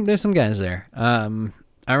 there's some guys there.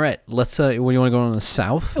 All right, let's. What do you want to go on the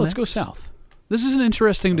South? Let's go next? South. This is an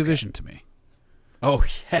interesting division to me. Oh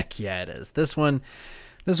heck yeah, it is. This one's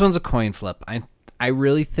a coin flip. I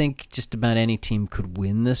really think just about any team could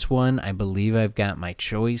win this one. I believe I've got my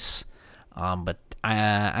choice, but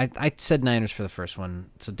I said Niners for the first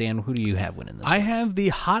one. So Dan, who do you have winning this? I have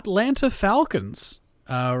the Hotlanta Falcons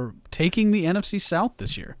taking the NFC South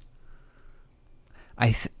this year.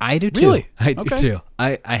 I do too. Really? I do Okay. too.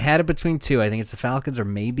 I had it between two. I think it's the Falcons or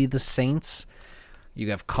maybe the Saints.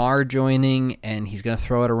 You have Carr joining, and he's going to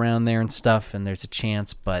throw it around there and stuff, and there's a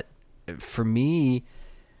chance. But for me,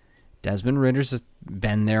 Desmond Ritter's has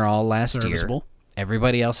been there all last year. Serviceable.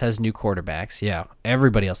 Everybody else has new quarterbacks. Yeah,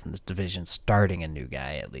 everybody else in this division starting a new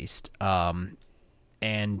guy at least.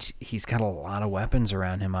 And he's got a lot of weapons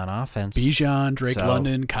around him on offense. Bijan, Drake So-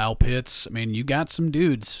 London, Kyle Pitts. I mean, you got some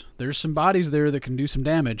dudes. There's some bodies there that can do some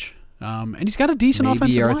damage. And he's got a decent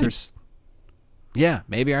offensive line. Yeah,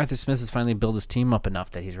 maybe Arthur Smith has finally built his team up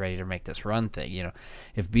enough that he's ready to make this run thing. You know,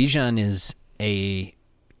 if Bijan is a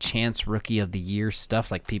chance rookie of the year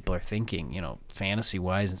stuff like people are thinking, you know, fantasy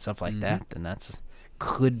wise and stuff like that, then that's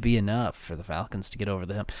could be enough for the Falcons to get over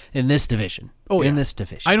the hump in this division. Oh, in yeah. this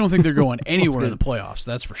division. I don't think they're going anywhere in the playoffs.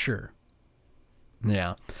 That's for sure.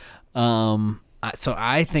 Yeah. So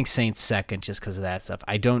I think Saints second just because of that stuff.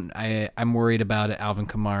 I'm worried about Alvin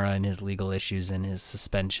Kamara and his legal issues and his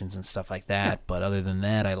suspensions and stuff like that. Yeah. But other than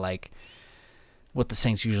that, I like what the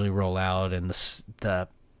Saints usually roll out, and the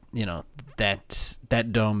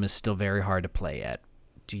that dome is still very hard to play at.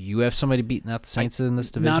 Do you have somebody beating out the Saints in this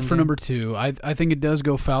division? Not for number 2. I think it does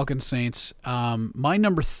go Falcons Saints. My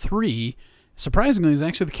number 3, surprisingly, is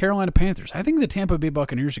actually the Carolina Panthers. I think the Tampa Bay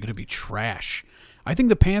Buccaneers are going to be trash. I think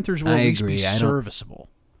the Panthers will at least be serviceable.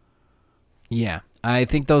 Yeah, I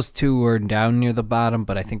think those two were down near the bottom,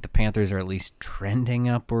 but I think the Panthers are at least trending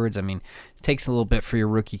upwards. I mean, it takes a little bit for your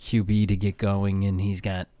rookie QB to get going, and he's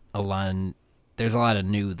got there's a lot of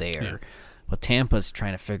new there. Yeah. But Tampa's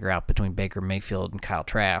trying to figure out between Baker Mayfield and Kyle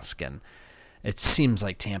Trask, and it seems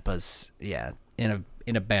like Tampa's in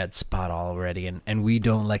a bad spot already, and we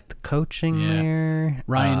don't like the coaching there.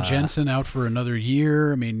 Ryan Jensen out for another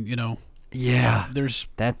year. I mean, there's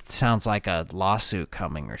that sounds like a lawsuit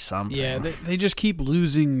coming or something. Yeah, they just keep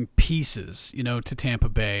losing pieces, to Tampa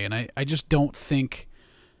Bay, and I just don't think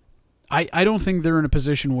I don't think they're in a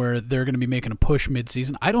position where they're going to be making a push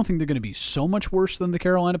midseason. I don't think they're going to be so much worse than the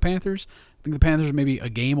Carolina Panthers. I think the Panthers are maybe a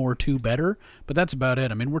game or two better, but that's about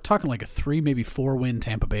it. I mean, we're talking like a 3, maybe 4-win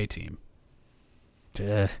Tampa Bay team.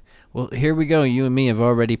 Well, here we go. You and me have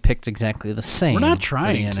already picked exactly the same. We're not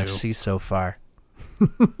trying for the to. NFC so far.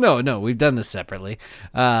 No, we've done this separately.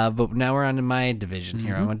 But now we're on to my division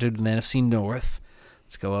here. I want to do the NFC North.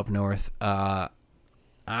 Let's go up north. I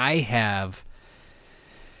have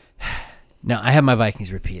my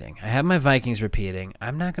Vikings repeating. I'm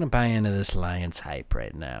not going to buy into this Lions hype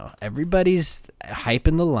right now. Everybody's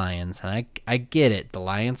hyping the Lions, and I get it. The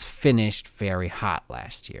Lions finished very hot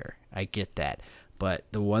last year. I get that. But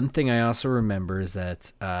the one thing I also remember is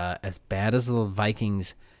that as bad as the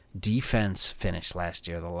Vikings defense finished last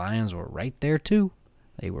year, the Lions were right there too.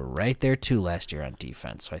 They were right there too last year on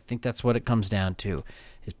defense. So I think that's what it comes down to,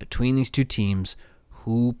 is between these two teams,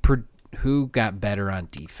 who got better on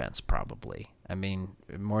defense probably. I mean,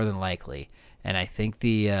 more than likely. And I think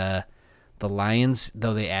the Lions,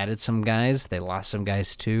 though they added some guys, they lost some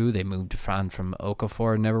guys too. They moved on from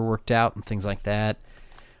Okafor, never worked out, and things like that.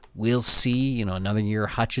 We'll see, another year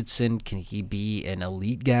Hutchinson. Can he be an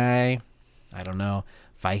elite guy? I don't know.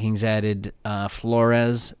 Vikings added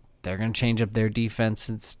Flores. They're going to change up their defense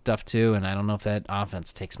and stuff too, and I don't know if that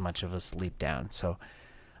offense takes much of a leap down. So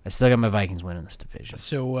I still got my Vikings winning this division.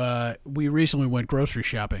 So we recently went grocery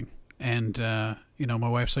shopping, and my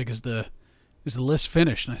wife's like, "Is the list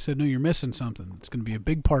finished?" And I said, "No, you're missing something. It's going to be a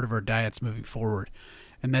big part of our diets moving forward,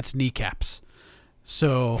 and that's kneecaps."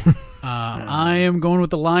 So I am going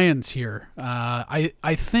with the Lions here.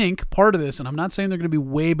 I think part of this, and I'm not saying they're going to be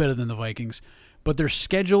way better than the Vikings, but their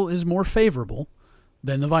schedule is more favorable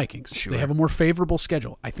than the Vikings. Sure. They have a more favorable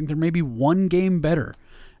schedule. I think they're maybe one game better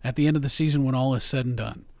at the end of the season when all is said and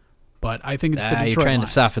done. But I think it's the Detroit You're trying Lions.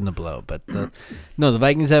 to soften the blow. But the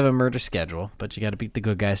Vikings have a murder schedule, but you got to beat the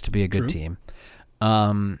good guys to be a good team.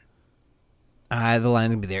 The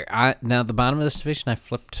Lions will be there. Now, at the bottom of this division, I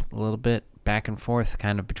flipped a little bit back and forth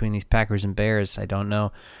kind of between these Packers and Bears. I don't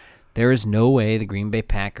know. There is no way the Green Bay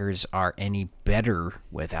Packers are any better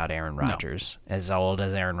without Aaron Rodgers. No. As old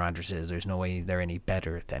as Aaron Rodgers is, there's no way they're any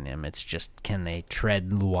better than him. It's just, can they tread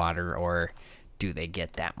the water, or do they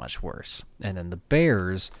get that much worse? And then the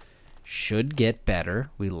Bears should get better.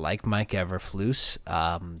 We like Mike Eberflus.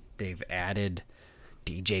 They've added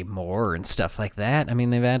DJ Moore and stuff like that. I mean,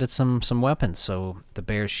 they've added some weapons, so the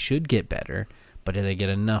Bears should get better, but do they get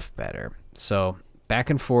enough better? So back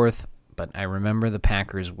and forth, but I remember the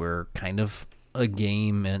Packers were kind of a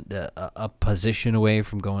game and a position away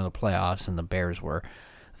from going to the playoffs, and the Bears were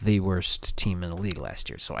the worst team in the league last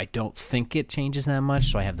year. So I don't think it changes that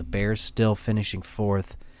much. So I have the Bears still finishing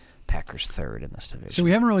fourth, Packers third in this division. So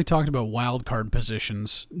we haven't really talked about wild card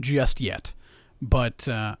positions just yet. But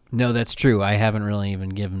no, that's true. I haven't really even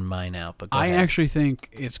given mine out. But I actually think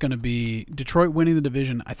it's going to be Detroit winning the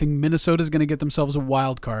division. I think Minnesota's going to get themselves a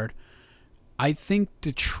wild card. I think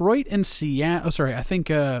Detroit and Seattle. I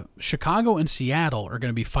think Chicago and Seattle are going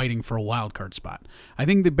to be fighting for a wild card spot. I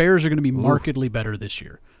think the Bears are going to be markedly better this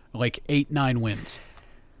year, like 8-9 wins.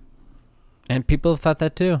 And people have thought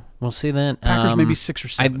that too. We'll see that. Packers maybe 6 or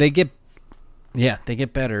 7. They get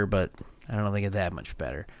better, but I don't know they get that much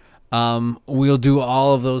better. We'll do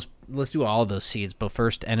all of those. Let's do all of those seeds. But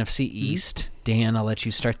first, NFC East. Dan, I'll let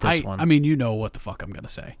you start this one. I mean, you know what the fuck I'm going to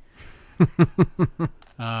say.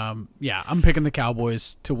 Yeah, I'm picking the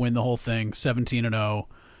Cowboys to win the whole thing, 17-0.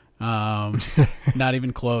 Not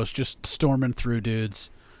even close, just storming through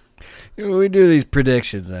dudes. We do these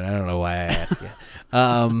predictions, and I don't know why I ask you.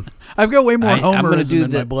 I've got way more homerism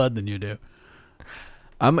in my blood than you do.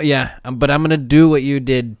 But I'm going to do what you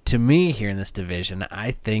did to me here in this division.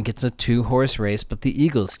 I think it's a 2-horse race, but the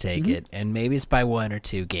Eagles take it, and maybe it's by 1 or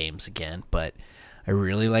 2 games again, but I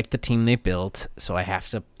really like the team they built, so I have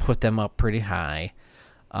to put them up pretty high.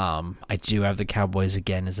 I do have the Cowboys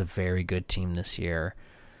again as a very good team this year.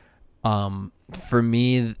 For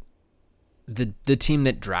me, the team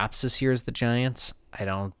that drops this year is the Giants. I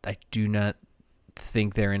do not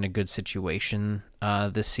think they're in a good situation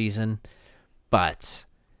this season, but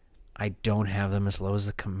I don't have them as low as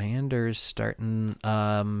the Commanders starting,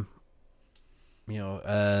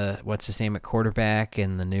 what's his name at quarterback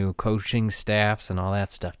and the new coaching staffs and all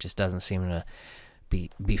that stuff just doesn't seem to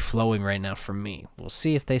be flowing right now for me. We'll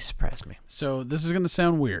see if they surprise me. So this is going to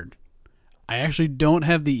sound weird. I actually don't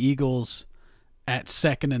have the Eagles at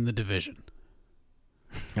second in the division.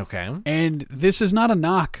 Okay. And this is not a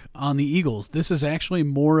knock on the Eagles. This is actually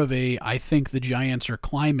more of I think the Giants are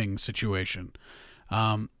climbing situation.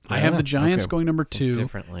 I have the Giants going number 2.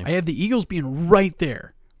 Differently. I have the Eagles being right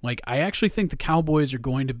there. Like, I actually think the Cowboys are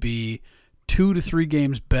going to be 2 to 3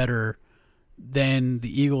 games better than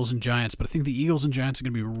the Eagles and Giants, but I think the Eagles and Giants are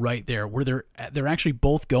going to be right there, where they're actually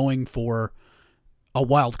both going for a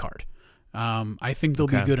wild card. I think they'll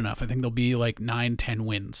be good enough. I think they'll be like 9-10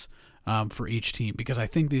 wins for each team, because I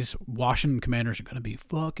think these Washington Commanders are going to be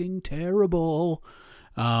fucking terrible.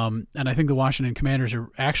 And I think the Washington Commanders are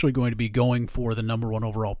actually going to be going for the number 1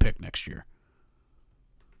 overall pick next year.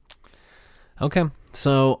 Okay,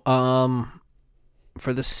 so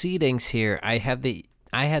for the seedings here, I had the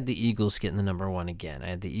Eagles getting the number 1 again. I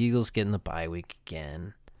had the Eagles getting the bye week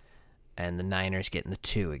again, and the Niners getting the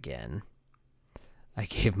 2 again. I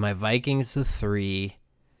gave my Vikings the 3,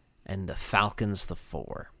 and the Falcons the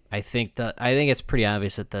 4. I think it's pretty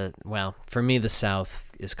obvious that for me, the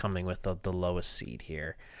South is coming with the lowest seed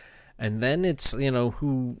here, and then it's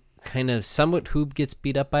who gets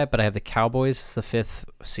beat up by it. But I have the Cowboys as the 5th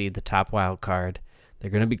seed, the top wild card.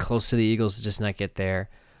 They're going to be close to the Eagles, just not get there.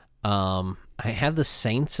 I have the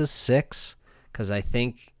Saints as 6 because I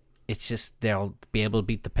think it's just they'll be able to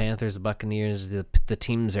beat the Panthers, the Buccaneers, the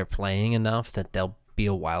teams they're playing enough that they'll be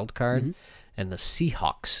a wild card. Mm-hmm. And the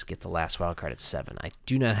Seahawks get the last wild card at 7. I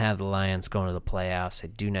do not have the Lions going to the playoffs. I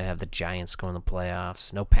do not have the Giants going to the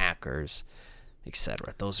playoffs. No Packers,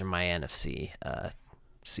 etc. Those are my NFC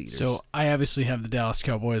seeders. So I obviously have the Dallas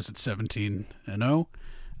Cowboys at 17-0.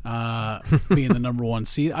 Being the number 1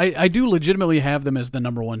 seed. I do legitimately have them as the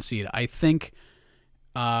number 1 seed. I think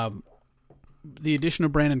the addition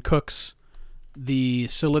of Brandon Cooks, the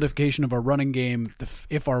solidification of our running game,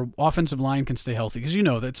 if our offensive line can stay healthy, because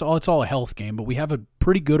it's all a health game, but we have a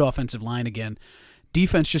pretty good offensive line again.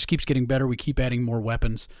 Defense just keeps getting better. We keep adding more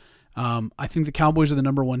weapons. I think the Cowboys are the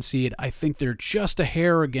number 1 seed. I think they're just a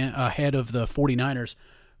hair ahead of the 49ers,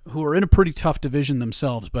 who are in a pretty tough division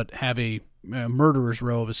themselves, but have a murderer's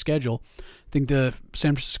row of a schedule. I think the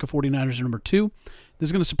San Francisco 49ers are number 2. This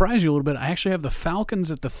is going to surprise you a little bit. I actually have the Falcons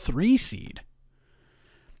at the 3 seed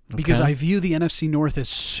because I view the NFC North as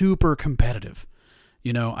super competitive.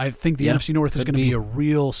 I think the NFC North is going to be a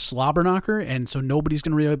real slobber knocker, and so nobody's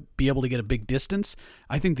going to be able to get a big distance.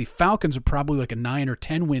 I think the Falcons are probably like a 9 or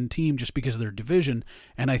 10 win team just because of their division,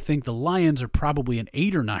 and I think the Lions are probably an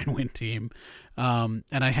 8 or 9 win team, and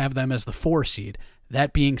I have them as the 4 seed.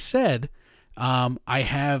 That being said, I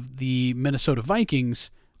have the Minnesota Vikings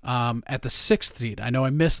at the 6th seed. I know I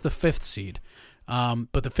missed the 5th seed.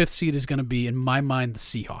 But the 5th seed is going to be, in my mind, the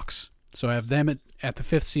Seahawks. So I have them at the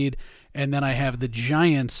 5th seed, and then I have the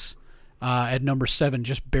Giants at number 7,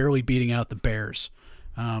 just barely beating out the Bears.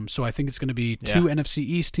 So I think it's going to be 2 NFC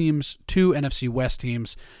East teams, 2 NFC West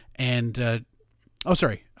teams, and 2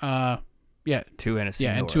 NFC North. and 2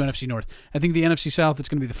 NFC North. I think the NFC South, it's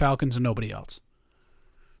going to be the Falcons and nobody else.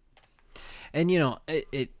 And,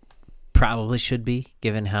 it probably should be,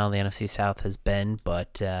 given how the NFC South has been,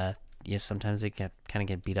 but sometimes they kind of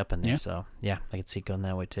get beat up in there. Yeah. So, I could see it going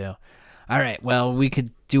that way too. All right, well, we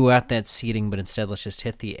could do out that seeding, but instead let's just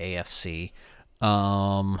hit the AFC.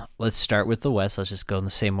 Let's start with the West. Let's just go in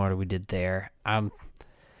the same order we did there.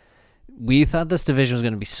 We thought this division was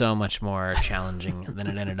going to be so much more challenging than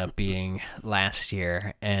it ended up being last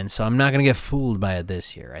year, and so I'm not going to get fooled by it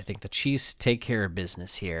this year. I think the Chiefs take care of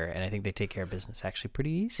business here, and I think they take care of business actually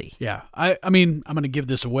pretty easy. Yeah, I mean, I'm going to give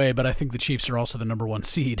this away, but I think the Chiefs are also the number 1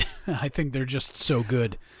 seed. I think they're just so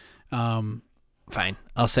good. Fine,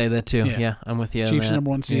 I'll say that too. Yeah, I'm with you. Chiefs on that. number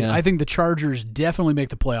 1 seed. Yeah. I think the Chargers definitely make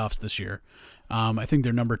the playoffs this year. I think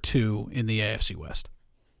they're number 2 in the AFC West.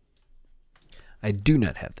 I do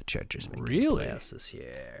not have the Chargers making Really? the playoffs this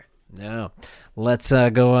year. No. Let's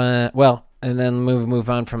go on. And then move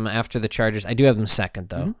on from after the Chargers. I do have them second,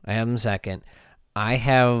 though. Mm-hmm. I have them second. I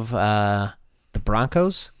have the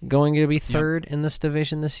Broncos going to be third in this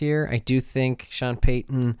division this year. I do think Sean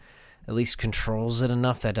Payton at least controls it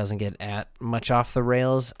enough that doesn't get much off the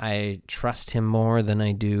rails. I trust him more than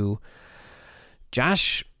I do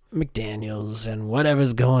Josh McDaniels and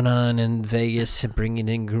whatever's going on in Vegas and bringing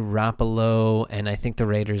in Garoppolo, and I think the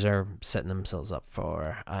Raiders are setting themselves up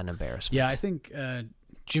for an embarrassment. Yeah, I think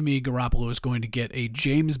Jimmy Garoppolo is going to get a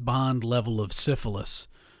James Bond level of syphilis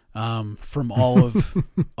from all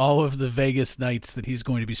of the Vegas nights that he's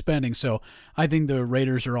going to be spending. So I think the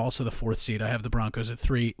Raiders are also the 4th seed. I have the Broncos at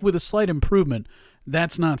 3 with a slight improvement.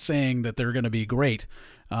 That's not saying that they're going to be great,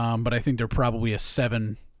 but I think they're probably a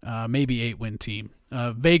 7, maybe 8-win team.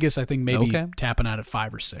 Vegas, I think, maybe tapping out at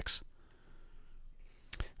 5 or 6.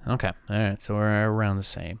 Okay. All right. So we're around the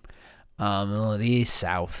same. The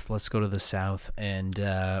South. Let's go to the South. And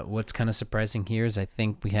what's kind of surprising here is I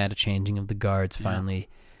think we had a changing of the guards finally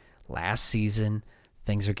last season.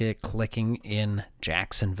 Things are getting clicking in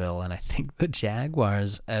Jacksonville. And I think the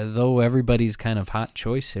Jaguars, though everybody's kind of hot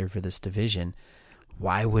choice here for this division,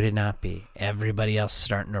 why would it not be? Everybody else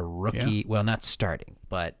starting a rookie. Well, not starting,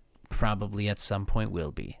 but probably at some point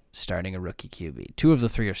will be starting a rookie QB. 2 of the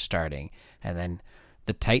 3 are starting, and then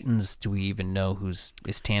the Titans. Do we even know is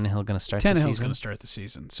Tannehill going to start? Tannehill's going to start the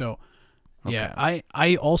season. So,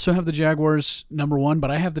 I also have the Jaguars number 1, but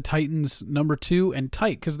I have the Titans number 2 and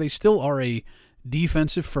tight because they still are a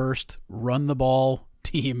defensive first, run the ball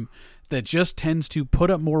team that just tends to put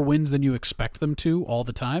up more wins than you expect them to all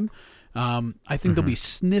the time. I think they'll be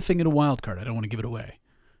sniffing at a wild card. I don't want to give it away.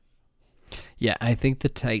 Yeah, I think the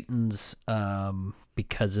Titans,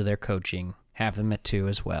 because of their coaching, have them at 2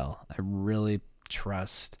 as well. I really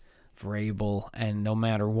trust Vrabel, and no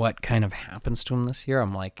matter what kind of happens to him this year,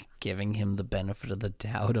 I'm like giving him the benefit of the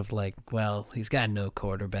doubt of like, well, he's got no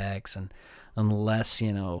quarterbacks, and unless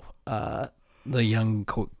the young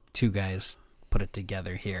 2 guys put it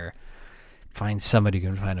together here, find somebody who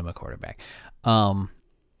can find him a quarterback.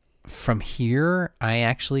 From here, I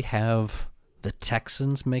actually have the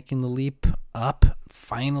Texans making the leap up,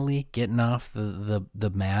 finally getting off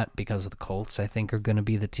the mat because of the Colts, I think, are going to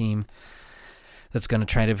be the team that's going to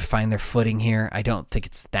try to find their footing here. I don't think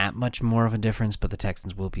it's that much more of a difference, but the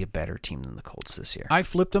Texans will be a better team than the Colts this year. I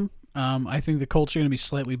flipped them. I think the Colts are going to be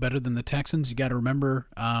slightly better than the Texans. You got to remember,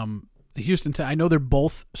 the Houston, I know they're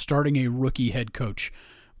both starting a rookie head coach,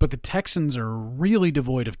 but the Texans are really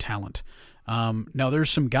devoid of talent. Now, there's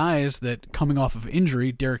some guys that, coming off of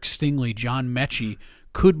injury, Derek Stingley, John Mechie,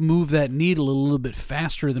 could move that needle a little bit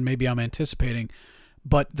faster than maybe I'm anticipating.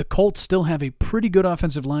 But the Colts still have a pretty good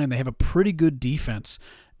offensive line. They have a pretty good defense.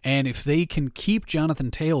 And if they can keep Jonathan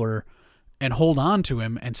Taylor and hold on to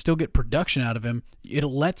him and still get production out of him, it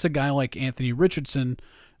lets a guy like Anthony Richardson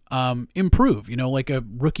improve. Like a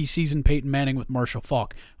rookie season Peyton Manning with Marshall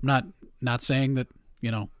Faulk. I'm not saying that,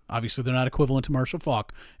 obviously they're not equivalent to Marshall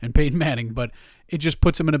Faulk and Peyton Manning, but it just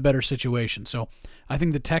puts them in a better situation. So I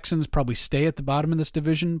think the Texans probably stay at the bottom of this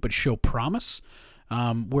division, but show promise.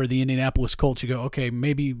 Where the Indianapolis Colts, you go, okay,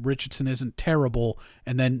 maybe Richardson isn't terrible,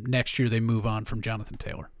 and then next year they move on from Jonathan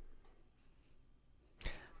Taylor.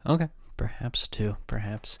 Okay, perhaps too,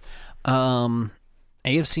 perhaps.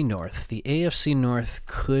 AFC North. The AFC North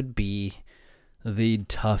could be the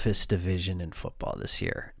toughest division in football this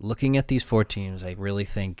year. Looking at these 4 teams, I really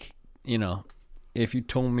think, if you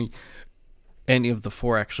told me any of the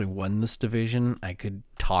four actually won this division, I could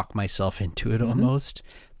talk myself into it almost,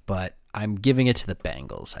 but I'm giving it to the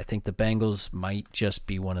Bengals. I think the Bengals might just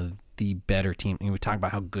be one of the better teams. We talk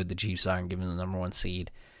about how good the Chiefs are and giving them the number one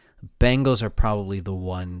seed. Bengals are probably the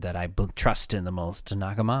one that I trust in the most to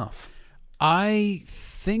knock them off. I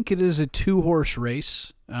think it is a two-horse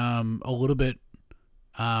race. A little bit,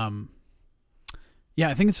 I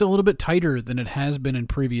think it's a little bit tighter than it has been in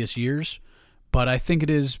previous years, but I think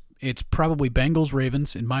it's probably Bengals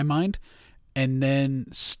Ravens in my mind, and then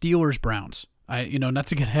Steelers Browns. Not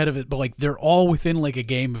to get ahead of it, but like they're all within like a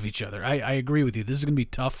game of each other. I agree with you. This is going to be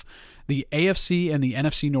tough. The AFC and the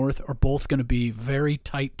NFC North are both going to be very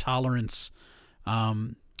tight tolerance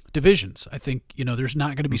divisions. I think, there's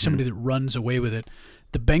not going to be somebody that runs away with it.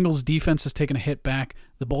 The Bengals defense has taken a hit back.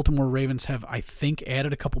 The Baltimore Ravens have, I think,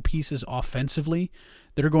 added a couple pieces offensively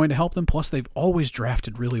that are going to help them. Plus, they've always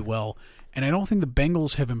drafted really well. And I don't think the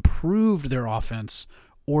Bengals have improved their offense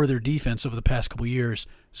or their defense over the past couple years.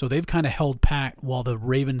 So they've kind of held pat while the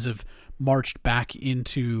Ravens have marched back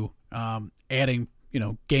into adding,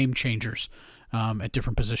 game changers at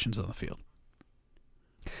different positions on the field.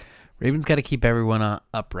 Ravens got to keep everyone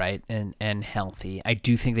upright and healthy. I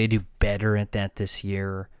do think they do better at that this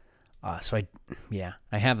year. I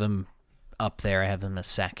have them up there. I have them a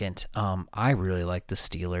second. I really like the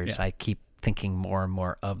Steelers. Yeah. I keep thinking more and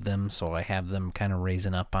more of them, so I have them kind of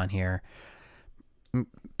raising up on here.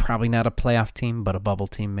 Probably not a playoff team, but a bubble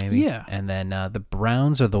team maybe. Yeah. And then the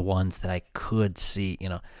Browns are the ones that I could see,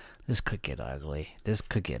 this could get ugly.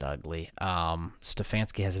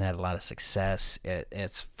 Stefanski hasn't had a lot of success.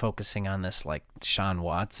 It's focusing on this like Sean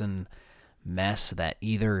Watson mess that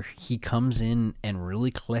either he comes in and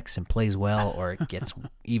really clicks and plays well, or it gets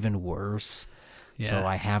even worse. Yeah. So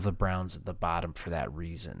I have the Browns at the bottom for that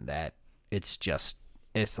reason, that it's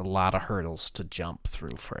a lot of hurdles to jump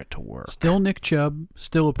through for it to work. Still Nick Chubb,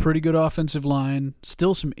 still a pretty good offensive line,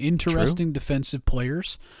 still some interesting defensive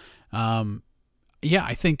players.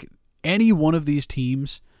 I think any one of these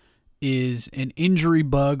teams is an injury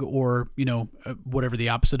bug, or whatever the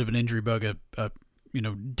opposite of an injury bug, a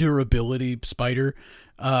durability spider.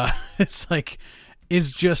 It's like,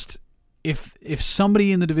 is just if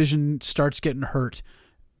somebody in the division starts getting hurt,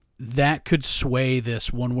 that could sway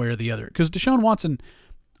this one way or the other. Because Deshaun Watson,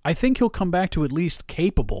 I think he'll come back to at least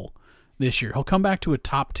capable this year. He'll come back to a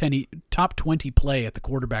top 20 play at the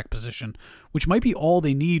quarterback position, which might be all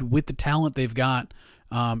they need with the talent they've got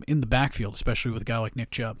in the backfield, especially with a guy like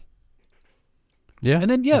Nick Chubb. Yeah,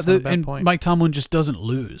 and then point. Mike Tomlin just doesn't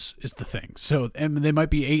lose is the thing. So they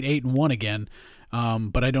might be 8-1 again,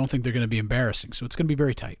 but I don't think they're going to be embarrassing. So it's going to be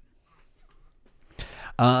very tight.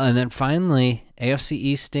 And then finally, AFC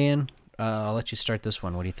East, Dan. I'll let you start this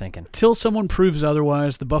one. What are you thinking? Till someone proves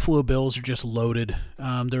otherwise, the Buffalo Bills are just loaded.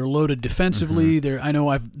 They're loaded defensively.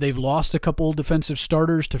 They've lost a couple defensive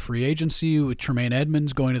starters to free agency, with Tremaine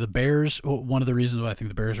Edmonds going to the Bears. One of the reasons why I think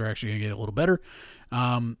the Bears are actually going to get a little better.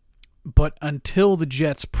 But until the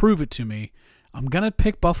Jets prove it to me, I'm going to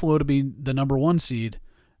pick Buffalo to be the number one seed.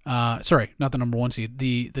 Sorry, not the number one seed,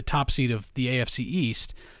 the top seed of the AFC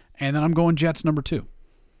East. And then I'm going Jets number 2.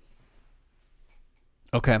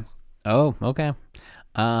 Okay. Oh, okay.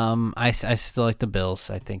 I still like the Bills.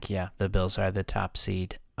 I think, the Bills are the top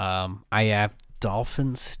seed. I have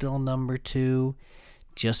Dolphins still number 2,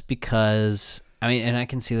 just because, and I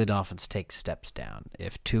can see the Dolphins take steps down.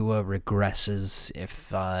 If Tua regresses,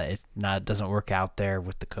 if it doesn't work out there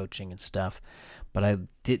with the coaching and stuff. But I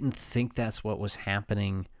didn't think that's what was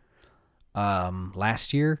happening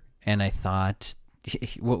last year, and I thought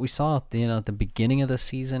what we saw at the beginning of the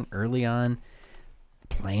season, early on,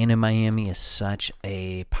 playing in Miami is such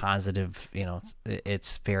a positive,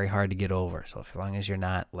 it's very hard to get over. So as long as you're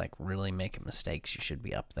not like really making mistakes, you should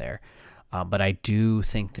be up there. But I do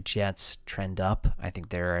think the Jets trend up. I think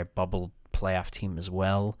they're a bubble playoff team as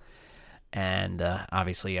well. And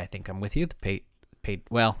obviously, I think I'm with you.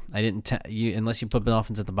 Well, I didn't tell you, unless you put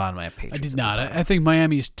Dolphins at the bottom. I have Patriots. I did not. I think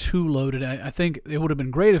Miami is too loaded. I think it would have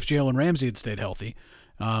been great if Jalen Ramsey had stayed healthy.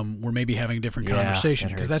 We're maybe having a different conversation,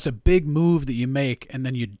 because that's a big move that you make and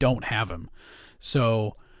then you don't have him.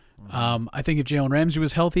 So I think if Jalen Ramsey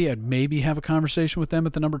was healthy, I'd maybe have a conversation with them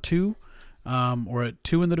at the number 2 or at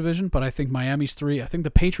 2 in the division. But I think Miami's 3. I think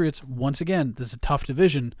the Patriots, once again, this is a tough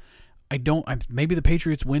division. Maybe the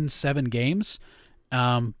Patriots win 7 games.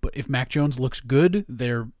 But if Mac Jones looks good,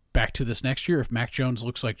 they're back to this next year. If Mac Jones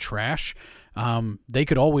looks like trash, they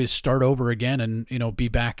could always start over again and be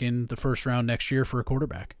back in the first round next year for a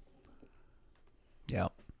quarterback. Yeah.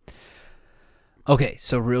 Okay,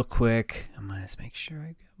 so real quick, I'm gonna just make sure I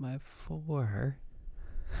got my 4.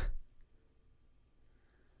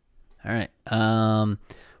 All right.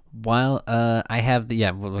 While I have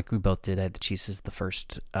like we both did. I had the Chiefs as the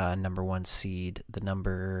first number 1 seed. The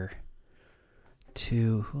number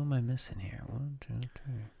 2. Who am I missing here? 1, 2,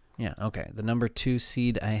 3. Yeah. Okay. The number 2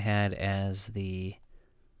 seed I had as the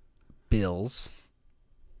Bills.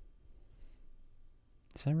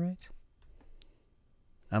 Is that right?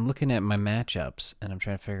 I'm looking at my matchups and I'm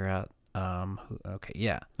trying to figure out who. Okay.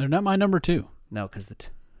 Yeah. They're not my number 2. No, because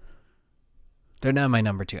they're not my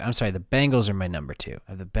number 2. I'm sorry. The Bengals are my number 2.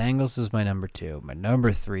 I have the Bengals as my number 2. My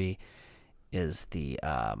number 3 is the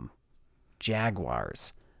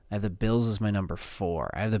Jaguars. I have the Bills as my number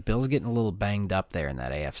 4. I have the Bills getting a little banged up there in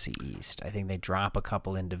that AFC East. I think they drop a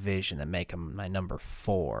couple in division that make them my number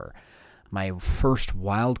 4. My first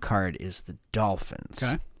wild card is the Dolphins.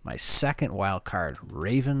 Okay. My second wild card,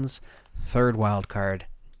 Ravens. Third wild card,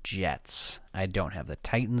 Jets. I don't have the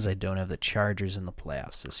Titans. I don't have the Chargers in the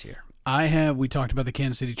playoffs this year. We talked about the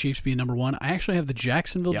Kansas City Chiefs being number 1. I actually have the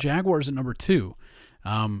Jacksonville Jaguars at number 2.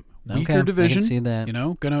 Weaker division. I can see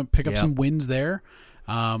that. Gonna pick up some wins there.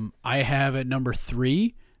 I have at number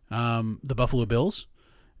 3 the Buffalo Bills,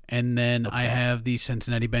 and then I have the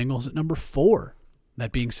Cincinnati Bengals at number 4.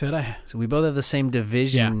 That being said, so we both have the same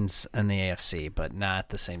divisions in the AFC, but not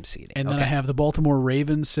the same seeding. And then I have the Baltimore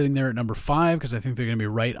Ravens sitting there at number 5 because I think they're going to be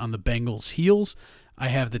right on the Bengals' heels. I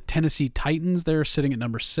have the Tennessee Titans there sitting at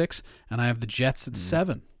number 6, and I have the Jets at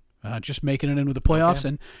 7, just making it into the playoffs. Okay.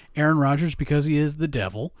 And Aaron Rodgers, because he is the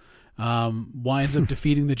devil, winds up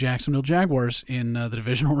defeating the Jacksonville Jaguars in the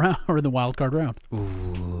divisional round or the wild card round.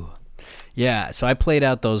 Ooh. Yeah, so I played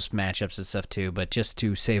out those matchups and stuff too, but just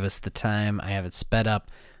to save us the time, I have it sped up.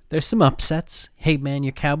 There's some upsets. Hey, man,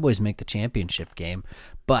 your Cowboys make the championship game,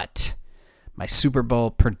 but my Super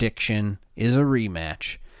Bowl prediction is a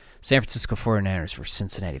rematch. San Francisco 49ers versus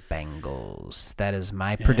Cincinnati Bengals. That is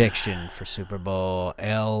my prediction for Super Bowl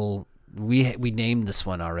L. We named this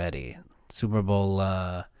one already. Super Bowl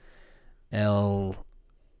L.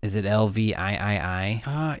 Is it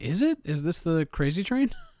LVIII? Is it? Is this the Crazy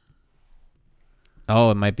Train?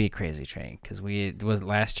 Oh, it might be a Crazy Train because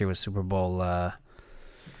last year was Super Bowl.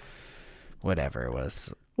 Whatever it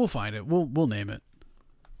was. We'll find it. We'll name it.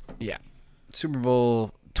 Yeah, Super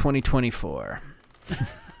Bowl 2024.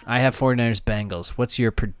 I have 49ers Bengals. What's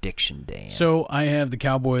your prediction, Dan? So I have the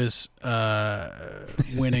Cowboys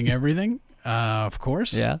winning everything, of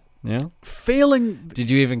course. Yeah. Failing. Did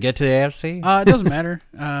you even get to the AFC? It doesn't matter.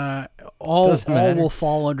 All matter. will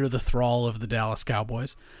fall under the thrall of the Dallas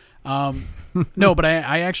Cowboys. No, but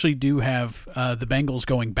I actually do have the Bengals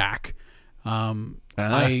going back.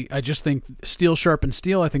 I just think steel sharpens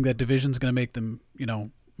steel. I think that division's going to make them,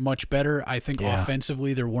 much better. I think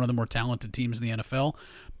offensively they're one of the more talented teams in the NFL.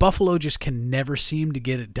 Buffalo just can never seem to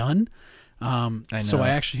get it done. So I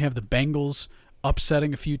actually have the Bengals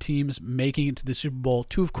upsetting a few teams, making it to the Super Bowl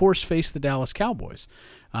to, of course, face the Dallas Cowboys,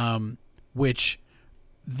 which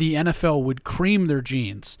the NFL would cream their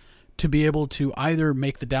jeans to be able to either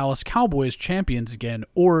make the Dallas Cowboys champions again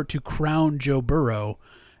or to crown Joe Burrow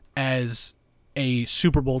as a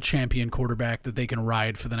Super Bowl champion quarterback that they can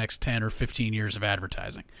ride for the next 10 or 15 years of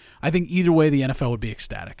advertising. I think either way the NFL would be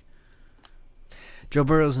ecstatic. Joe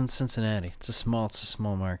Burrow's in Cincinnati. It's a small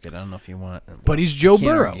market. I don't know if you want. But he's Joe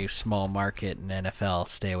Burrow. You small market in NFL.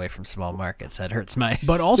 Stay away from small markets. That hurts my.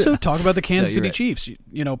 But also talk about the Kansas City right. Chiefs.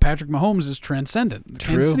 Patrick Mahomes is transcendent.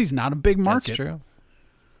 True. Kansas City's not a big market. That's true.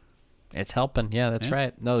 It's helping. Yeah, that's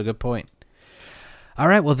right. No, good point. All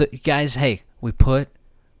right, well, guys, hey, we put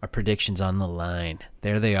our predictions on the line.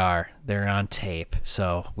 There they are. They're on tape,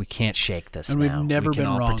 so we can't shake this and now. We've never we can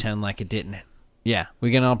been all wrong. Pretend like it didn't. Yeah,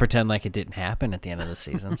 we can all pretend like it didn't happen at the end of the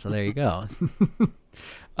season. So there you go.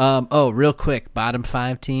 Real quick, bottom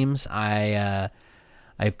 5 teams. I've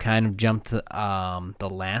kind of jumped the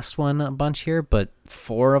last one a bunch here, but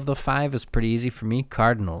 4 of the 5 is pretty easy for me.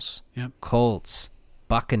 Cardinals, Colts,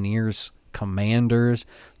 Buccaneers, Commanders.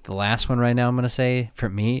 The last one right now I'm going to say, for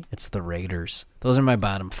me, it's the Raiders. Those are my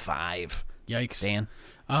bottom 5. Yikes. Dan?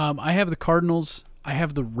 I have the Cardinals. I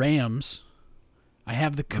have the Rams. I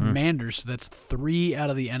have the Commanders. So that's 3 out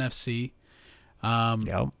of the NFC.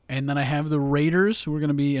 And then I have the Raiders, who are going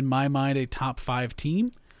to be, in my mind, a top 5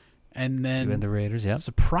 team. And then you had the Raiders,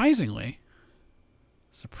 surprisingly,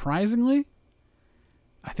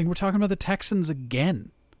 I think we're talking about the Texans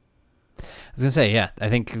again. I was going to say, I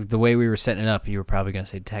think the way we were setting it up, you were probably going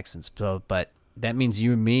to say Texans. So, but that means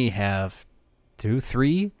you and me have 2,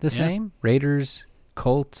 3 the same? Raiders,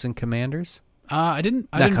 Colts, and Commanders? I didn't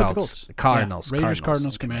put the Colts. Cardinals. Raiders,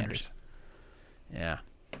 Cardinals, Commanders. Yeah.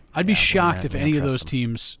 I'd be shocked if any of those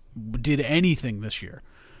teams did anything this year.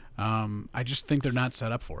 I just think they're not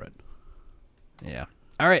set up for it. Yeah.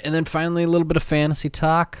 All right, and then finally a little bit of fantasy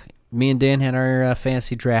talk. Me and Dan had our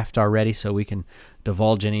fantasy draft already, so we can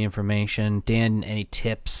divulge any information. Dan, any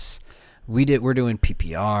tips? We're doing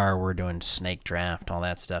PPR, we're doing snake draft, all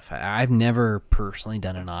that stuff. I've never personally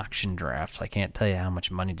done an auction draft, so I can't tell you how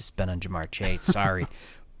much money to spend on Jamar Chase. Sorry.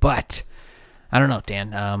 But I don't know,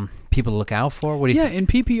 Dan. People to look out for? What do you think? Yeah, in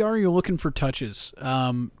PPR, you're looking for touches.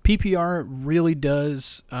 PPR really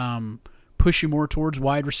does push you more towards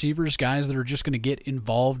wide receivers, guys that are just going to get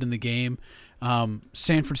involved in the game.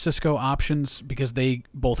 San Francisco options, because they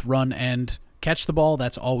both run and catch the ball,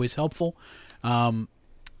 that's always helpful.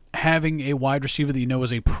 Having a wide receiver that you know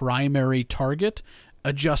is a primary target,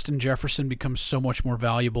 a Justin Jefferson becomes so much more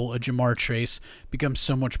valuable. A Jamar Chase becomes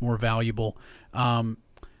so much more valuable.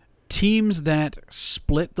 Teams that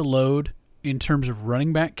split the load in terms of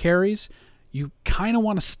running back carries, you kind of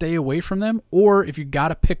want to stay away from them. Or if you got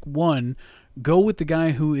to pick one, go with the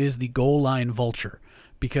guy who is the goal line vulture.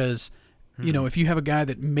 Because, you know, if you have a guy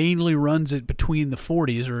that mainly runs it between the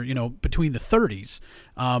 40s or, you know, between the 30s,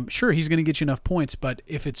 sure, he's going to get you enough points. But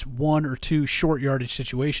if it's one or two short yardage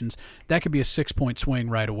situations, that could be a 6-point swing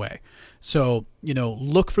right away. So, you know,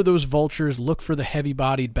 look for those vultures, look for the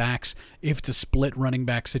heavy-bodied backs if it's a split running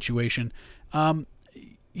back situation.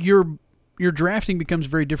 Your drafting becomes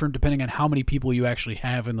very different depending on how many people you actually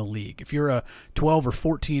have in the league. If you're a 12 or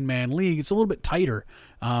 14-man league, it's a little bit tighter.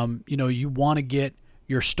 You know, you want to get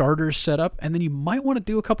your starters set up, and then you might want to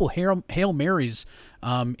do a couple Hail Marys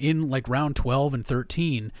in like round 12 and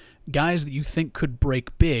 13, guys that you think could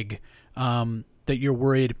break big, that you're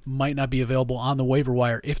worried might not be available on the waiver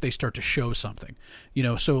wire if they start to show something. You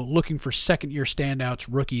know, so looking for second-year standouts,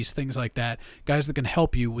 rookies, things like that, guys that can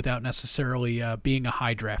help you without necessarily being a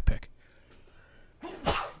high draft pick.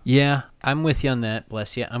 Yeah, I'm with you on that.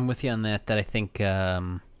 Bless you. I'm with you on that. That I think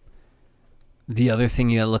the other thing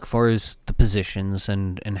you got to look for is the positions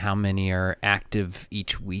and how many are active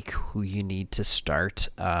each week, who you need to start,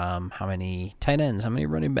 how many tight ends, how many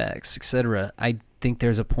running backs, etc. I think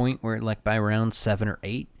there's a point where, like, by round 7 or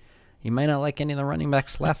 8, you might not like any of the running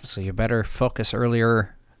backs left, so you better focus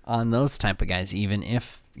earlier on those type of guys, even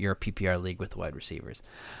if you're a PPR league with wide receivers.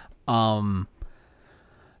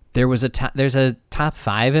 There's a top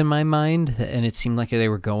 5 in my mind, and it seemed like they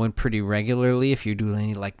were going pretty regularly. If you're doing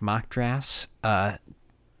any like mock drafts,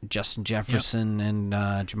 Justin Jefferson and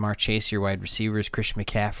Jamar Chase, your wide receivers, Christian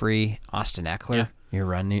McCaffrey, Austin Eckler,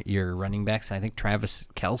 your running backs. And I think Travis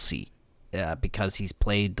Kelce, because he's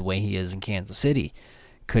played the way he is in Kansas City,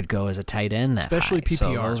 could go as a tight end. Especially high. PPR.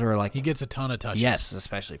 So those were like, he gets a ton of touches. Yes,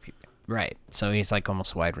 especially PPR. Right. So he's like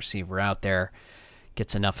almost a wide receiver out there.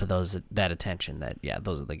 Gets enough of that attention that, yeah,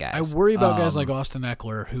 those are the guys. I worry about guys like Austin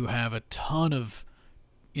Eckler who have a ton of,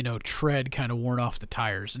 you know, tread kind of worn off the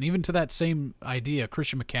tires. And even to that same idea,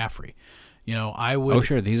 Christian McCaffrey, you know, I would... Oh,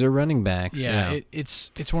 sure, these are running backs. Yeah,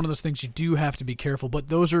 it's one of those things you do have to be careful. But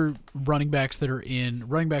those are running backs and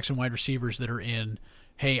wide receivers that are in,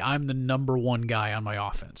 hey, I'm the number one guy on my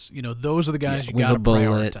offense. You know, those are the guys you got to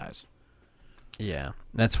prioritize. Yeah,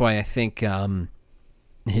 that's why I think...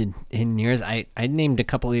 in years, I named a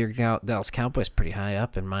couple of your Dallas Cowboys pretty high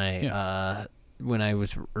up in my when I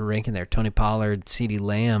was ranking there. Tony Pollard, CeeDee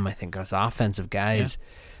Lamb, I think, as offensive guys,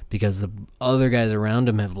 because the other guys around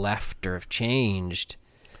him have left or have changed.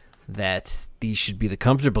 That these should be the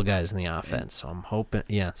comfortable guys in the offense. So I'm hoping,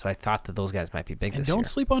 so I thought that those guys might be big. And this year. don't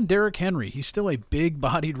sleep on Derrick Henry. He's still a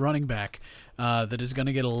big-bodied running back that is going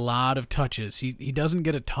to get a lot of touches. He doesn't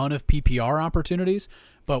get a ton of PPR opportunities.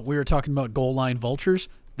 But we were talking about goal line vultures.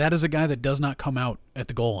 That is a guy that does not come out at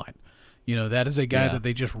the goal line. You know, that is a guy that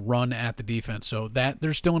they just run at the defense. So that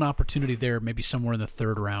there's still an opportunity there, maybe somewhere in the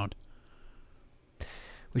 3rd round.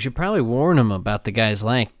 We should probably warn him about the guys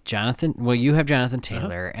like Jonathan. Well, you have Jonathan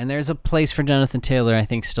Taylor, and there's a place for Jonathan Taylor, I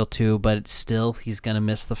think, still too. But it's still, he's going to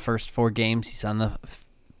miss the first 4 games. He's on the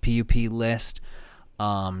PUP list.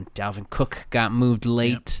 Dalvin Cook got moved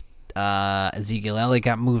late. Ezekiel Elliott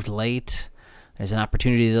got moved late. There's an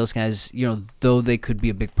opportunity. Those guys, you know, though they could be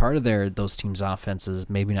a big part of those teams' offenses,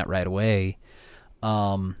 maybe not right away.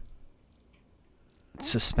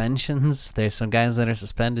 Suspensions. There's some guys that are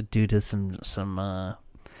suspended due to some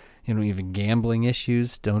even gambling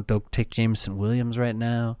issues. Don't take Jameson Williams right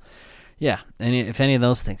now. Yeah, and if any of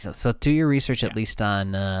those things. So do your research at least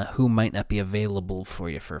on who might not be available for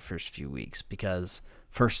you for first few weeks, because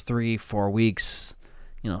first 3-4 weeks,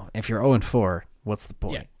 you know, if you're 0-4. What's the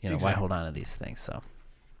point? Why hold on to these things? So,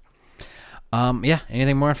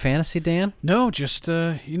 anything more on fantasy, Dan? No, just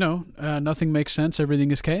nothing makes sense. Everything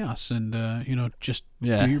is chaos, and just do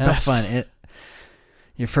your best. Have fun.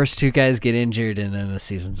 Your first 2 guys get injured, and then the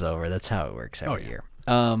season's over. That's how it works every year.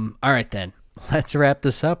 All right, then. let's wrap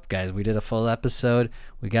this up, guys. We did a full episode.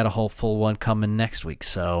 We got a whole full one coming next week.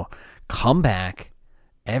 So come back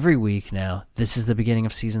every week now. This is the beginning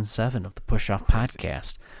of season 7 of the Push Off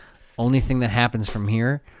Podcast. Only thing that happens from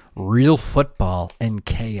here, real football and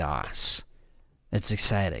chaos. It's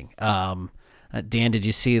exciting. Dan, did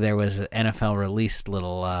you see there was an NFL released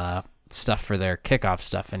little stuff for their kickoff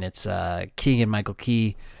stuff, and it's Keegan-Michael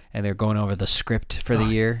Key, and they're going over the script for the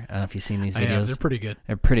year. I don't know if you've seen these videos. Yeah, they're pretty good.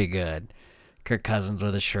 They're pretty good. Kirk Cousins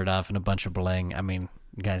with his shirt off and a bunch of bling. I mean,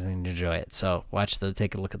 you guys need to enjoy it. So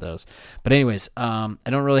take a look at those. But anyways, I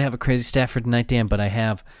don't really have a crazy stat for tonight, Dan, but I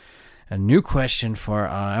have a new question for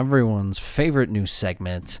everyone's favorite new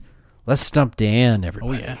segment. Let's stump Dan,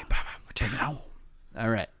 everybody. Oh, yeah. Take it out. All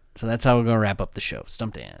right. So that's how we're going to wrap up the show.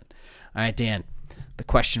 Stump Dan. All right, Dan. The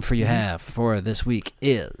question for you have for this week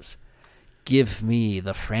is, give me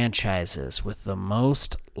the franchises with the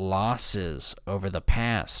most losses over the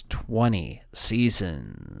past 20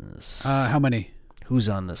 seasons. How many? Who's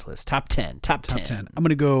on this list? Top 10. Top 10. I'm going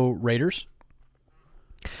to go Raiders.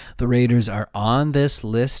 The Raiders are on this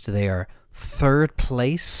list. They are third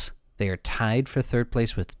place. They are tied for third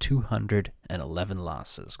place with 211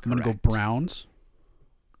 losses. Correct. I'm going to go Browns.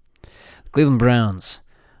 Cleveland Browns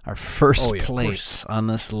are first yeah, place on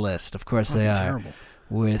this list. Of course they are. Terrible.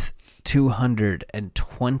 With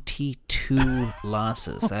 222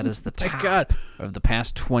 losses. That is the top God. of the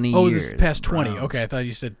past 20 Oh, years. this is past 20. Browns. Okay, I thought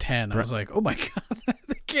you said 10. I was like, oh my God.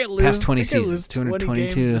 They can't lose. Past 20 they can't seasons, lose 222. 20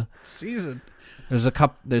 games this season. There's a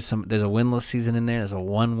couple. There's a winless season in there. There's a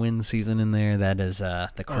 1-win season in there. That is the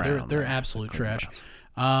crown. They're absolute trash.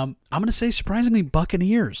 I'm going to say, surprisingly,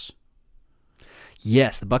 Buccaneers.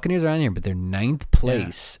 Yes, the Buccaneers are on here, but they're 9th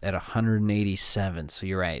place at 187. So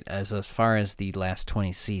you're right. As far as the last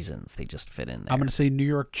 20 seasons, they just fit in there. I'm going to say New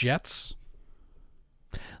York Jets.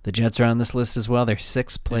 The Jets are on this list as well. They're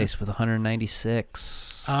 6th place with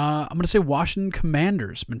 196. I'm going to say Washington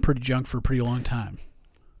Commanders. Been pretty junk for a pretty long time.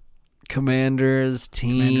 Commanders,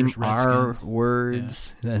 team, our Redskins.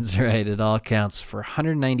 words. Yeah. That's right. It all counts. For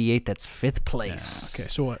 198, that's 5th place. Yeah. Okay,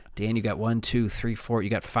 so what? Dan, you got 1, 2, 3, 4. You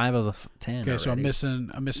got 5 of the 10. Okay, already. so I'm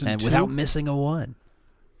missing and 2. without missing a 1.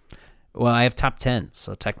 Well, I have top 10,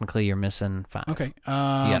 so technically you're missing 5. Okay. You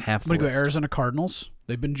got half the I'm going to list. go Arizona Cardinals.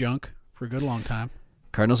 They've been junk for a good long time.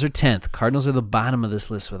 Cardinals are 10th. Cardinals are the bottom of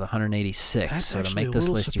this list with 186. That's so to actually make a this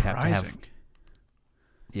little list, surprising. you have to have.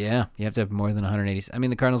 Yeah, you have to have more than 180. I mean,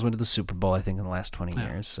 the Cardinals went to the Super Bowl, I think, in the last 20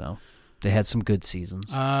 years, so they had some good seasons.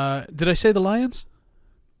 Did I say the Lions?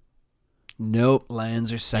 Nope,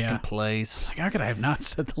 Lions are second place. Like, how could I have not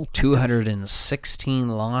said the Lions? 216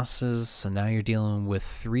 losses, so now you're dealing with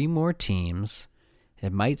 3 more teams.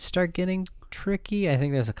 It might start getting tricky. I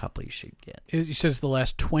think there's a couple you should get. You said it's the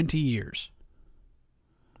last 20 years.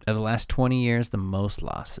 Of the last 20 years, the most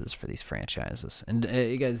losses for these franchises. And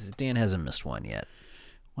you guys, Dan hasn't missed one yet.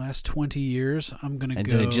 Last 20 years, I'm going to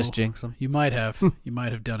go. Did I just jinx them? You might have. You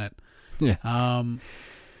might have done it. Yeah.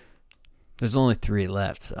 There's only 3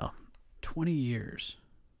 left, so. 20 years.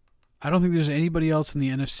 I don't think there's anybody else in the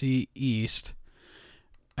NFC East.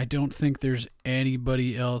 I don't think there's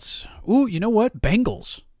anybody else. Ooh, you know what?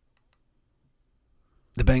 Bengals.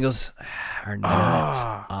 The Bengals are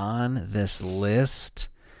not on this list.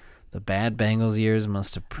 The bad Bengals years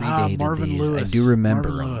must have predated Marvin these. Lewis. I do remember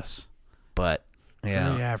Marvin them, Lewis. but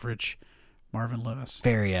yeah, Very average. Marvin Lewis.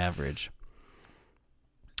 very average.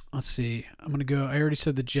 Let's see. I'm going to go. I already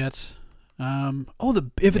said the Jets.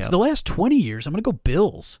 If it's the last 20 years, I'm going to go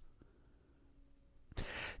Bills.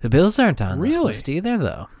 The Bills aren't on this Really? list either,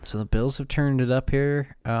 though. So the Bills have turned it up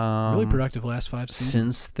here. Really productive last 5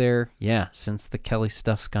 seasons. Since the Kelly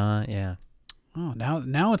stuff's gone. Yeah. Oh,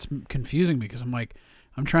 now it's confusing me because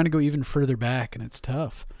I'm trying to go even further back, and it's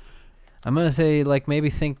tough. I'm gonna say maybe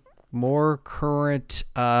think more current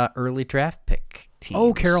early draft pick teams.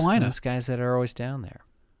 Oh, Carolina. Those guys that are always down there.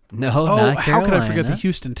 No, Oh, not how Carolina. could I forget the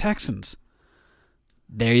Houston Texans?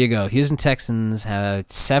 There you go. Houston Texans have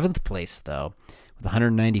 7th place though, with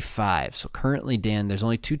 195. So currently, Dan, there's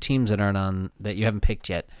only 2 teams that aren't on that you haven't picked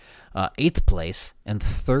yet. 8th place and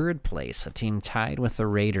 3rd place, a team tied with the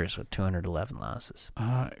Raiders with 211 losses.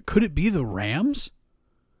 Could it be the Rams?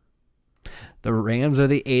 The Rams are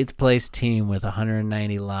the 8th place team with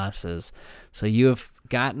 190 losses. So you have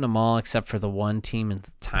gotten them all except for the one team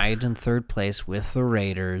tied in 3rd place with the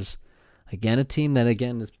Raiders. Again, a team that,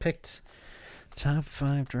 is picked top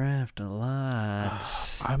 5 draft a lot.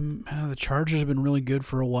 The Chargers have been really good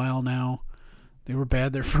for a while now. They were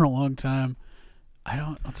bad there for a long time.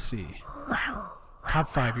 Let's see. Top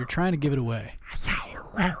 5. You're trying to give it away.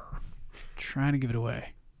 Trying to give it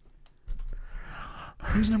away.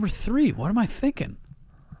 Who's number 3? What am I thinking?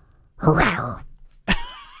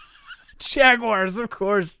 Jaguars, of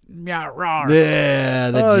course. Yeah, raw.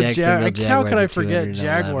 Yeah, the Jacksonville Jaguars. How could I are forget 211.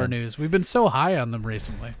 Jaguar news? We've been so high on them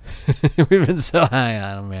recently. We've been so high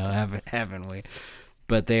on them, man, haven't we?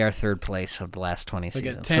 But they are third place of the last 20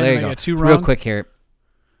 seasons. 10, so there you I go. got 2 Real wrong? quick here.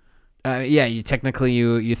 Yeah, you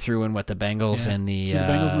threw in what the Bengals and the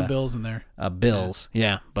Bengals and the Bills in there. Bills.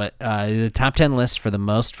 Yeah, but the top 10 list for the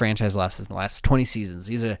most franchise losses in the last 20 seasons.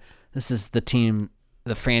 This is the team,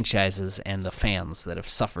 the franchises, and the fans that have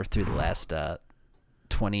suffered through the last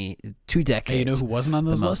 22 decades. Hey, you know who wasn't on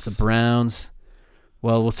those the most? lists? The Browns.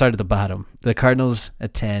 Well, we'll start at the bottom. The Cardinals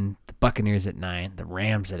at 10, the Buccaneers at 9, the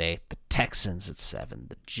Rams at 8, the Texans at 7,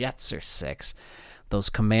 the Jets are 6. Those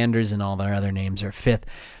Commanders and all their other names are 5th.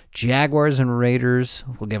 Jaguars and Raiders,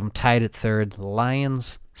 we'll give them tied at 3rd.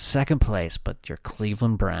 Lions, 2nd place, but your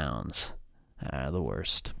Cleveland Browns are the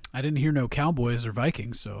worst. I didn't hear no Cowboys or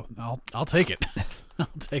Vikings, so I'll take it. I'll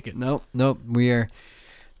take it. Nope. We are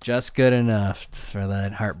just good enough for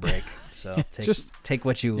that heartbreak. So take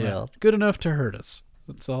what you will. Good enough to hurt us.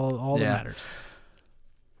 That's all that matters.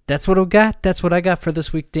 That's what we got. That's what I got for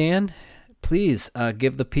this week, Dan. Please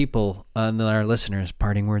give the people and our listeners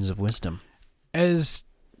parting words of wisdom. As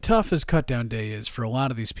tough as cutdown day is for a lot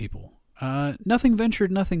of these people, nothing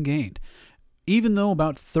ventured, nothing gained. Even though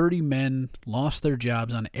about 30 men lost their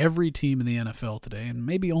jobs on every team in the NFL today, and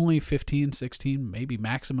maybe only 15, 16, maybe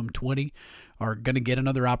maximum 20 are going to get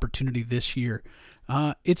another opportunity this year,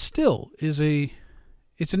 it still is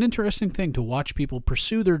it's an interesting thing to watch people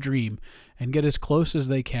pursue their dream and get as close as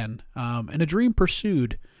they can. And a dream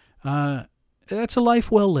pursued, that's a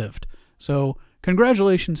life well lived. So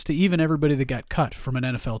congratulations to even everybody that got cut from an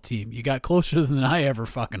NFL team. You got closer than I ever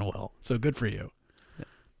fucking will. So good for you.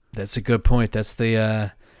 That's a good point. That's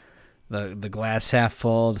the glass half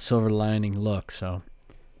full, the silver lining look. So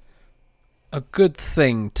a good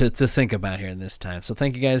thing to think about here in this time. So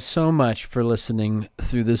thank you guys so much for listening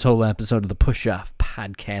through this whole episode of the Push Off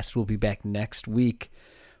Podcast. We'll be back next week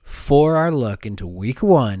for our look into Week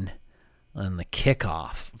 1 on the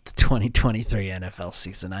kickoff of the 2023 NFL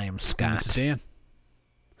season. I am Scott. This is Dan.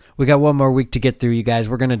 We got one more week to get through, you guys.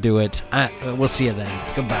 We're going to do it. We'll see you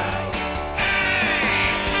then. Goodbye.